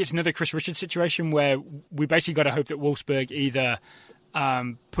 right? Maybe it's another Chris Richards situation where we basically got to hope that Wolfsburg either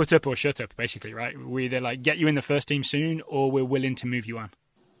put up or shut up, basically, right? We either like get you in the first team soon, or we're willing to move you on.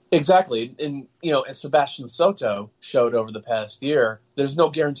 Exactly. And, as Sebastian Soto showed over the past year, there's no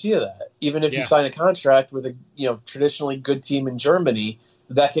guarantee of that. Even if you sign a contract with a, traditionally good team in Germany,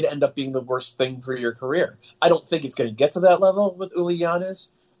 that could end up being the worst thing for your career. I don't think it's going to get to that level with Uli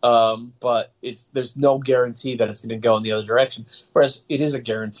Yanez, but there's no guarantee that it's going to go in the other direction. Whereas it is a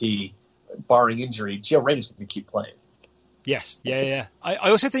guarantee, barring injury, Gio Reyna's going to keep playing. Yes, yeah. I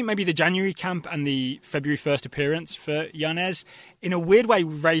also think maybe the January camp and the February 1st appearance for Yanez, in a weird way,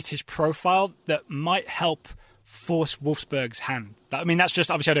 raised his profile that might help force Wolfsburg's hand. I mean, that's just,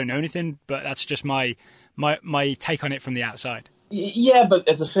 obviously I don't know anything, but that's just my take on it from the outside. Yeah, but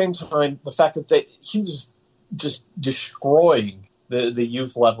at the same time, the fact that he was just destroying the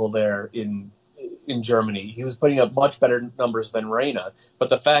youth level there in Germany. He was putting up much better numbers than Reyna, but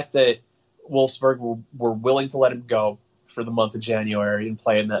the fact that Wolfsburg were willing to let him go for the month of January and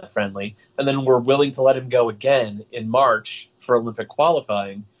play in that friendly, and then we're willing to let him go again in March for Olympic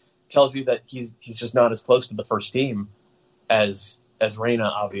qualifying, tells you that he's just not as close to the first team as Reyna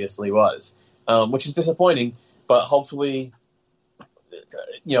obviously was, which is disappointing. But hopefully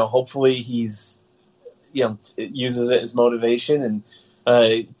he's uses it as motivation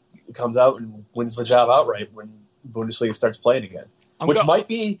and comes out and wins the job outright when Bundesliga starts playing again. Which might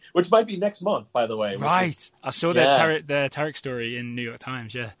be next month, by the way. Right. I saw the Tarek story in New York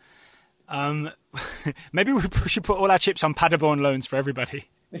Times, yeah. Maybe we should put all our chips on Paderborn loans for everybody.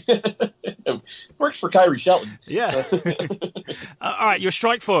 Works for Kyrie Shelton. Yeah. All right, your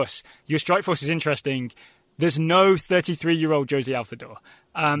strike force. Your strike force is interesting. There's no 33-year-old Jozy Altidore.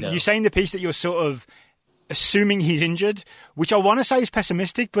 No. You say in the piece that you're sort of assuming he's injured, which I want to say is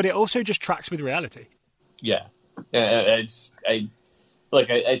pessimistic, but it also just tracks with reality. Yeah. I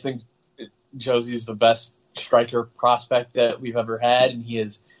think Jozy's the best striker prospect that we've ever had, and he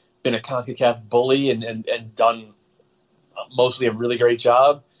has been a CONCACAF bully and done mostly a really great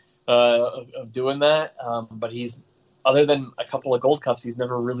job of doing that. But he's, other than a couple of Gold Cups, he's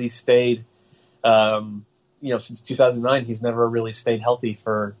never really stayed Since 2009, he's never really stayed healthy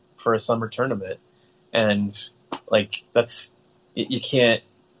for a summer tournament. And you can't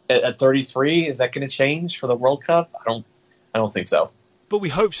at 33. Is that going to change for the World Cup? I don't think so. But we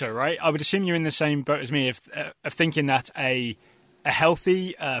hope so, right? I would assume you're in the same boat as me of thinking that a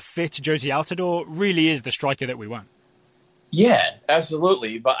healthy, fit Jozy Altidore really is the striker that we want. Yeah,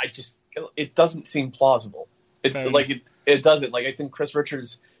 absolutely. But it doesn't seem plausible. It doesn't. I think Chris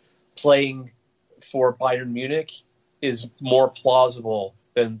Richards playing for Bayern Munich is more plausible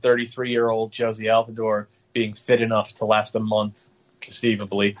than 33-year-old Jozy Altidore being fit enough to last a month,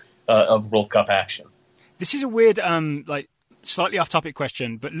 conceivably, of World Cup action. This is a weird, slightly off-topic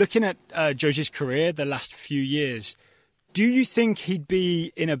question, but looking at Jozy's career the last few years, do you think he'd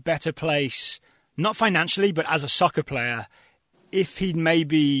be in a better place, not financially, but as a soccer player, if he'd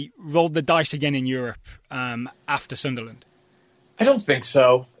maybe rolled the dice again in Europe after Sunderland? I don't think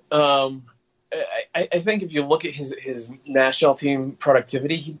so. I think if you look at his national team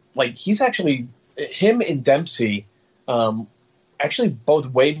productivity, he's actually, him and Dempsey, actually both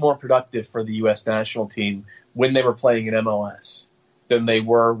way more productive for the U.S. national team when they were playing in MLS than they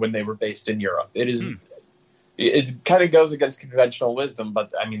were when they were based in Europe. It kind of goes against conventional wisdom,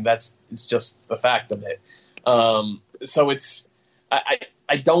 but I mean it's just the fact of it. So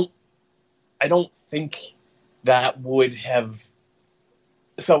I don't think that would have.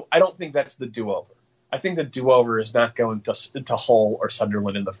 So I don't think that's the do-over. I think the do-over is not going to Hull or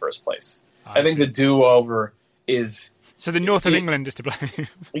Sunderland in the first place. I think the do-over is. So the north of England is to blame.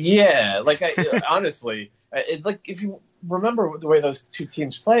 Yeah, honestly, if you remember the way those two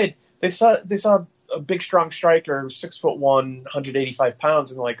teams played, they saw a big, strong striker, 6'1", 185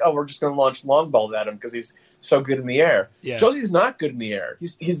 pounds, and we're just going to launch long balls at him because he's so good in the air. Yeah. Jozy's not good in the air.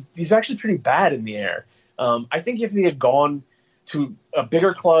 He's actually pretty bad in the air. I think if he had gone to a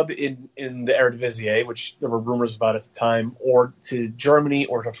bigger club in the Eredivisie, which there were rumors about at the time, or to Germany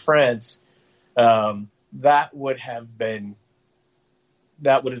or to France, that would have been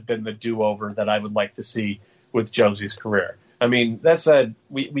the do-over that I would like to see with Jozy's career. I mean, that said,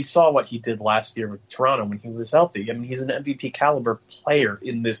 we saw what he did last year with Toronto when he was healthy. I mean, he's an MVP caliber player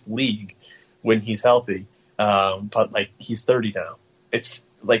in this league when he's healthy. But he's 30 now. It's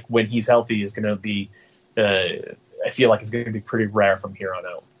when he's healthy is going to be. I feel like it's going to be pretty rare from here on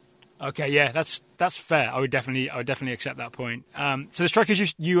out. Okay, yeah, that's fair. I would definitely accept that point. So the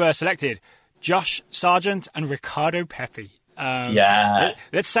strikers you selected: Josh Sargent and Ricardo Pepi.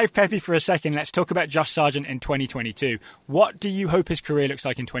 Let's save Pepi for a second. Let's talk about Josh Sargent in 2022. What do you hope his career looks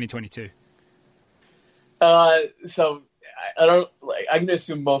like in 2022? So I don't. I'm going to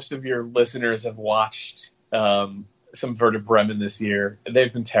assume most of your listeners have watched some Werder Bremen this year.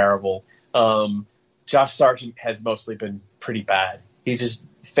 They've been terrible. Josh Sargent has mostly been pretty bad. He just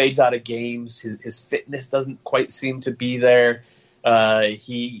fades out of games. His fitness doesn't quite seem to be there.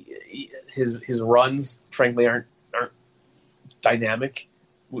 His runs, frankly, aren't dynamic.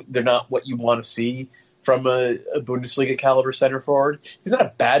 They're not what you want to see from a Bundesliga caliber center forward. He's not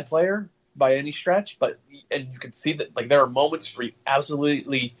a bad player by any stretch, and you can see that there are moments where you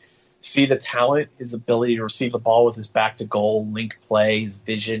absolutely see the talent, his ability to receive the ball with his back to goal, link play, his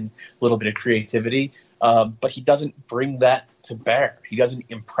vision, a little bit of creativity. But he doesn't bring that to bear. He doesn't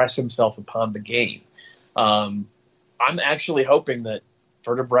impress himself upon the game. I'm actually hoping that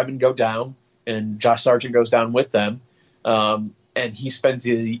Werder Bremen go down and Josh Sargent goes down with them. And he spends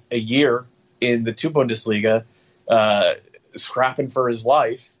a year in the 2 Bundesliga scrapping for his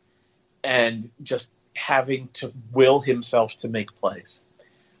life and just having to will himself to make plays.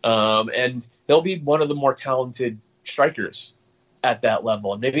 And he'll be one of the more talented strikers at that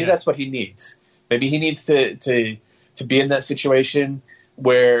level. And maybe that's what he needs. Maybe he needs to be in that situation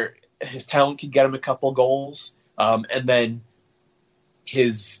where his talent can get him a couple goals, and then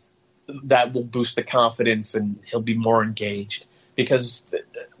that will boost the confidence and he'll be more engaged. Because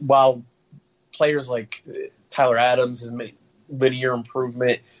while players like Tyler Adams has made linear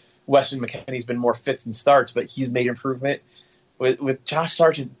improvement, Weston McKennie's been more fits and starts, but he's made improvement. With Josh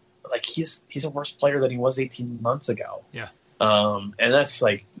Sargent, he's a worse player than he was 18 months ago. Yeah. And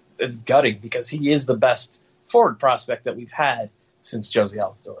it's gutting because he is the best forward prospect that we've had since Jozy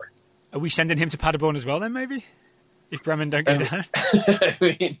Altidore. Are we sending him to Paderborn as well then, maybe? If Bremen don't go down? I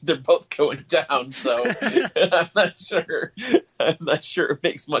mean, they're both going down, so I'm not sure it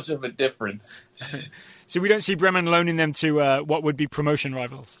makes much of a difference. So we don't see Bremen loaning them to what would be promotion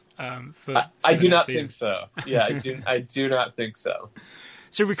rivals? I do not think so. Yeah, I do not think so.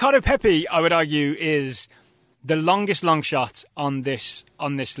 So Ricardo Pepi, I would argue, is the longest long shot on this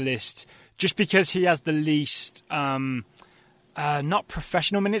list, just because he has the least Not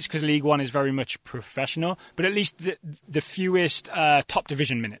professional minutes, because League One is very much professional, but at least the fewest top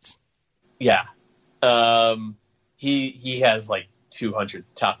division minutes. Yeah. He has like 200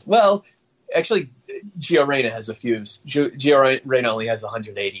 top. Well, actually, Gio Reyna has a few. Gio Reyna only has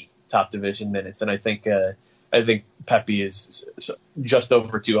 180 top division minutes, and I think Pepe is just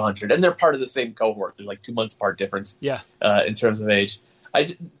over 200, and they're part of the same cohort. They're like 2 months apart difference. Yeah. In terms of age,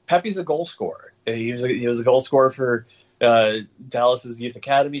 Pepe's a goal scorer. He was a goal scorer for Dallas's youth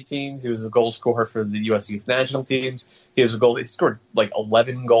academy teams. He was a goal scorer for the U.S. youth national teams. He scored like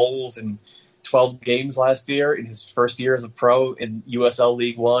 11 goals in 12 games last year in his first year as a pro in USL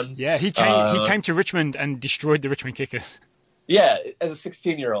League One. Yeah, he came to Richmond and destroyed the Richmond Kickers. Yeah, as a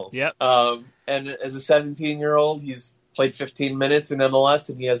 16-year-old. Yep. And as a 17-year-old, he's played 15 minutes in MLS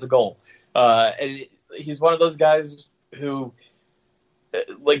and he has a goal. And he's one of those guys who,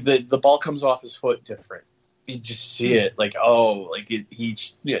 like, the ball comes off his foot different. You just see it, like, he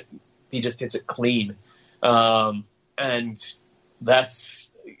just hits it clean. And that's,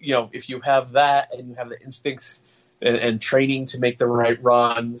 if you have that and you have the instincts and training to make the right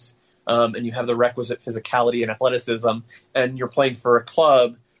runs, and you have the requisite physicality and athleticism, and you're playing for a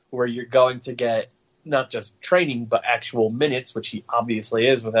club where you're going to get not just training but actual minutes, which he obviously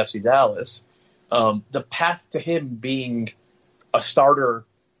is with FC Dallas, the path to him being a starter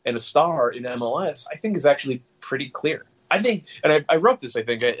and a star in MLS, I think, is actually pretty clear. I think, and I wrote this, I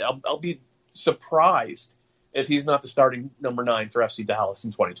think, I'll be surprised if he's not the starting number 9 for FC Dallas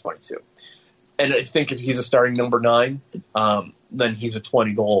in 2022. And I think if he's a starting number 9, then he's a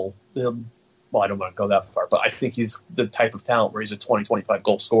 20-goal. Well, I don't want to go that far, but I think he's the type of talent where he's a 20,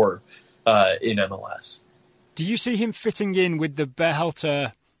 25-goal scorer in MLS. Do you see him fitting in with the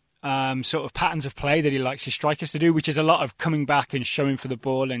Berhalter sort of patterns of play that he likes his strikers to do, which is a lot of coming back and showing for the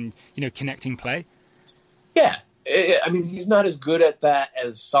ball and, connecting play? Yeah. I mean, he's not as good at that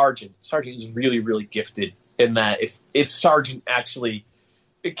as Sargent. Sargent is really, really gifted in that if Sargent actually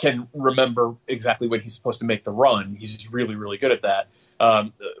can remember exactly when he's supposed to make the run, he's really, really good at that.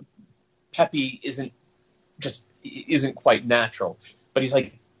 Pepe isn't quite natural, but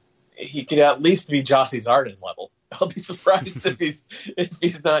he could at least be Gyasi Zardes level. I'll be surprised if he's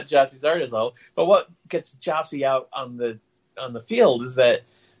not Gyasi Zardes level. But what gets Gyasi out on the field is that,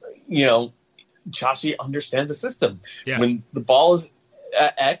 Gyasi understands the system. Yeah. When the ball is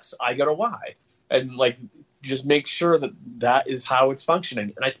at X, I go to Y, and just make sure that is how it's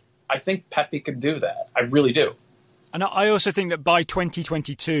functioning. And I think Pepe can do that. I really do. And I also think that by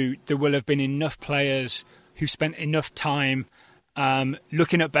 2022, there will have been enough players who spent enough time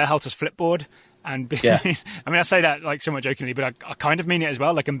looking at Berhalter's flipboard and being, I mean, I say that somewhat jokingly, but I kind of mean it as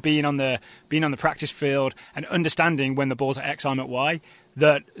well. And being on the practice field and understanding when the ball's at X, I'm at Y,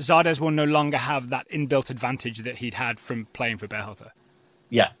 that Zardes will no longer have that inbuilt advantage that he'd had from playing for Berhalter.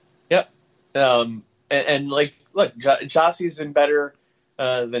 Yeah. Yep. And look, Gyasi's been better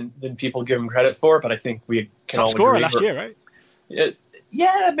than people give him credit for, but I think we can all agree. Top scorer last year, right?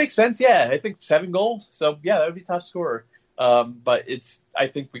 Yeah, it makes sense. Yeah, I think 7 goals. So yeah, that would be top scorer. But I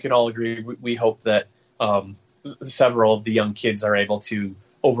think we can all agree. We hope that several of the young kids are able to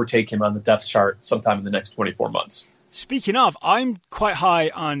overtake him on the depth chart sometime in the next 24 months. Speaking of, I'm quite high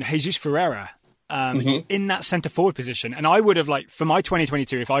on Jesus Ferreira in that centre forward position, and I would have for my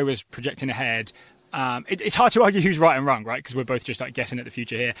 2022, if I was projecting ahead. It's hard to argue who's right and wrong, right? Because we're both just guessing at the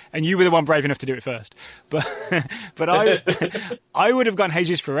future here, and you were the one brave enough to do it first. But I would have gone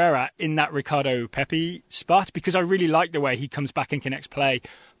Jesus Ferreira in that Ricardo Pepi spot because I really like the way he comes back and connects play.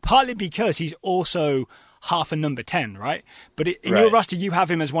 Partly because he's also half a number 10, right? But in your roster, you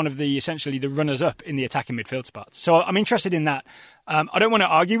have him as one of essentially the runners up in the attacking midfield spots. So I'm interested in that. I don't want to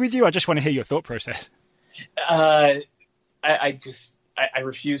argue with you. I just want to hear your thought process. I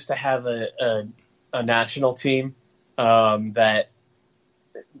refuse to have a national team that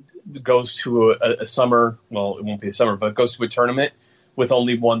goes to a summer, well, it won't be a summer, but goes to a tournament with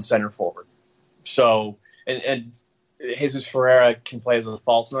only one center forward. So, and Jesus Ferreira can play as a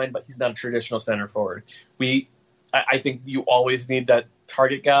false 9, but he's not a traditional center forward. I think you always need that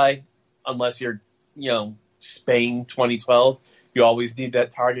target guy, unless you're, Spain 2012. You always need that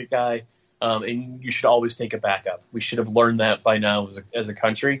target guy, and you should always take a backup. We should have learned that by now as a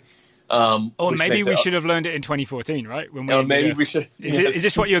country. Or maybe we should have learned it in 2014, right? When we should. Is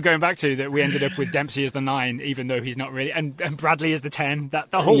this what you're going back to? That we ended up with Dempsey as the 9, even though he's not really, and Bradley as the 10.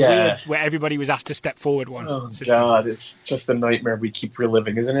 That the whole weird where everybody was asked to step forward one. Oh system. God, it's just a nightmare we keep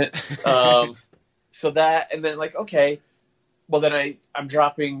reliving, isn't it? So that, and then okay, well then I'm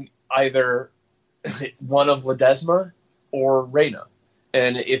dropping either one of Ledesma or Reyna,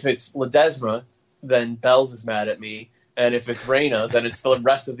 and if it's Ledesma, then Bells is mad at me. And if it's Reyna, then it's the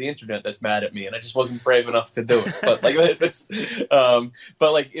rest of the internet that's mad at me, and I just wasn't brave enough to do it. But if it's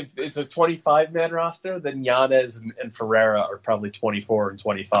a 25-man roster, then Yanez and Ferreira are probably 24 and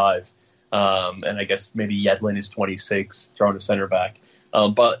 25, and I guess maybe Yedlin is 26, throwing a center back.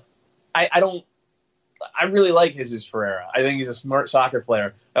 But I really like Jesus Ferreira. I think he's a smart soccer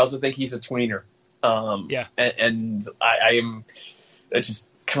player. I also think he's a tweener. And I am just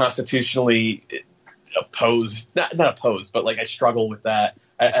constitutionally opposed, not opposed, but like I struggle with that.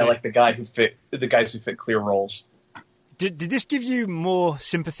 I like the guys who fit clear roles. Did this give you more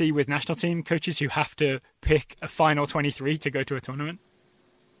sympathy with national team coaches who have to pick a final 23 to go to a tournament?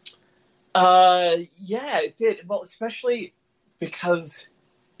 Yeah, it did. Well, especially because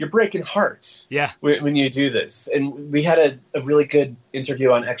you're breaking hearts when you do this. And we had a really good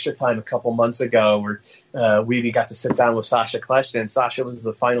interview on Extra Time a couple months ago where we got to sit down with Sasha Kleshna, and Sasha was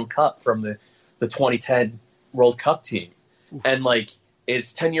the final cut from the 2010 World Cup team. Oof. And like,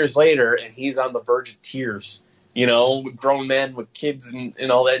 it's 10 years later and he's on the verge of tears, grown men with kids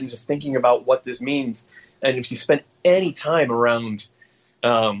and all that, and just thinking about what this means. And if you spend any time around,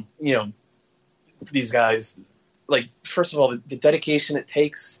 these guys, like, first of all, the dedication it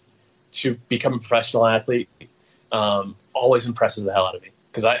takes to become a professional athlete always impresses the hell out of me,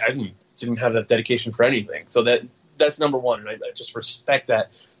 because I didn't have that dedication for anything. So that's number one, and I just respect that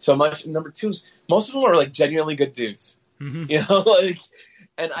so much. And number two is most of them are like genuinely good dudes, and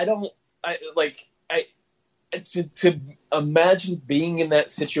to imagine being in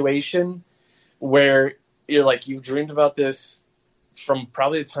that situation where you're like, you've dreamed about this from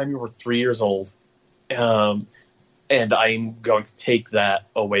probably the time you were 3 years old. And I'm going to take that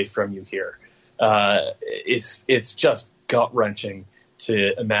away from you here. It's just gut-wrenching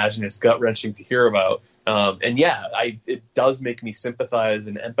to imagine. It's gut-wrenching to hear about. It does make me sympathize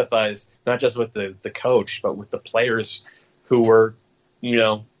and empathize, not just with the coach, but with the players who were,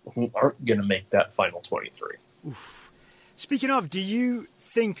 who aren't going to make that final 23. Oof. Speaking of, do you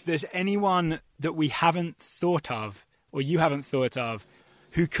think there's anyone that we haven't thought of, or you haven't thought of,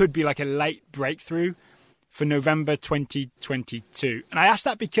 who could be like a late breakthrough for November 2022? And I ask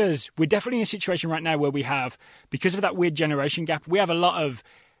that because we're definitely in a situation right now where we have, because of that weird generation gap, we have a lot of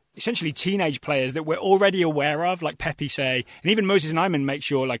essentially teenage players that we're already aware of, like Pepe say, and even Moses Nyman make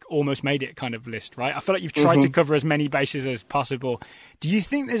sure, like, almost made it kind of list, right? I feel like you've tried to cover as many bases as possible. Do you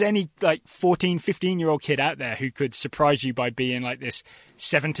think there's any like 14, 15-year-old kid out there who could surprise you by being like this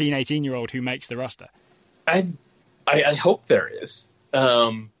 17, 18-year-old who makes the roster? I hope there is.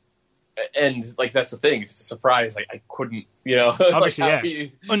 And like, that's the thing. If it's a surprise, like, I couldn't, obviously,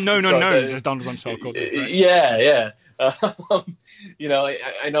 like, unknown unknowns, as Donald Rumsfeld called it. Right? Yeah.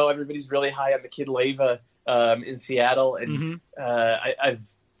 I know everybody's really high on the kid Leyva in Seattle, and I've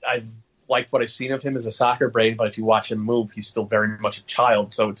liked what I've seen of him as a soccer brain. But if you watch him move, he's still very much a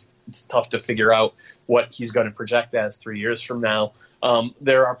child, so it's tough to figure out what he's going to project as 3 years from now.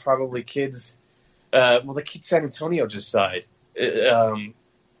 There are probably kids. The kid San Antonio just signed.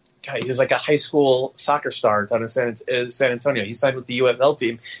 He was like a high school soccer star down in San Antonio. He signed with the USL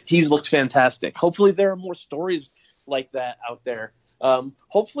team. He's looked fantastic. Hopefully there are more stories like that out there.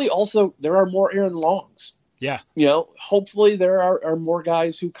 Hopefully also there are more Aaron Longs. Yeah. Hopefully there are more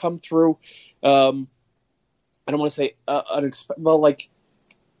guys who come through. I don't want to say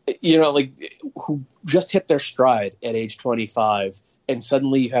who just hit their stride at age 25, and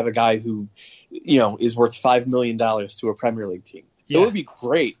suddenly you have a guy who, is worth $5 million to a Premier League team. Yeah. It would be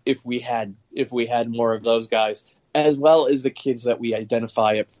great if we had more of those guys, as well as the kids that we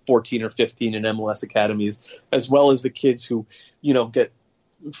identify at 14 or 15 in MLS academies, as well as the kids who, get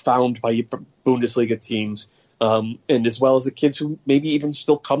found by Bundesliga teams, and as well as the kids who maybe even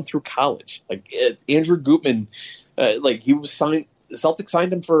still come through college. Like Andrew Gutman, he was signed. The Celtics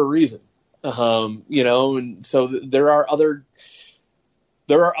signed him for a reason, and so there are other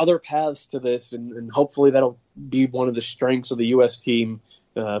paths to this, and hopefully that'll be one of the strengths of the U.S. team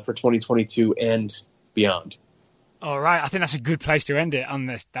for 2022 and beyond. All right. I think that's a good place to end it on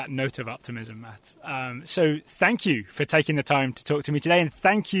that note of optimism, Matt. So thank you for taking the time to talk to me today, and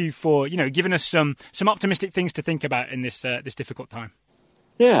thank you for, giving us some optimistic things to think about in this difficult time.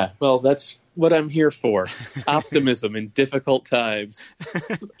 Yeah, well, that's what I'm here for. Optimism in difficult times.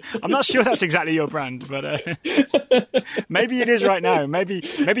 I'm not sure that's exactly your brand, but maybe it is right now. Maybe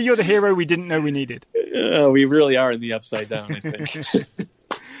you're the hero we didn't know we needed. We really are in the upside down, I think.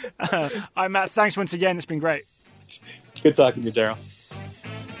 All right, Matt, thanks once again. It's been great. Good talking to you, Daryl.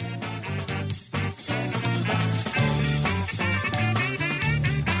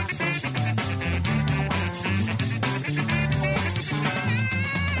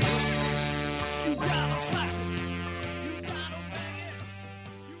 You gotta slice it.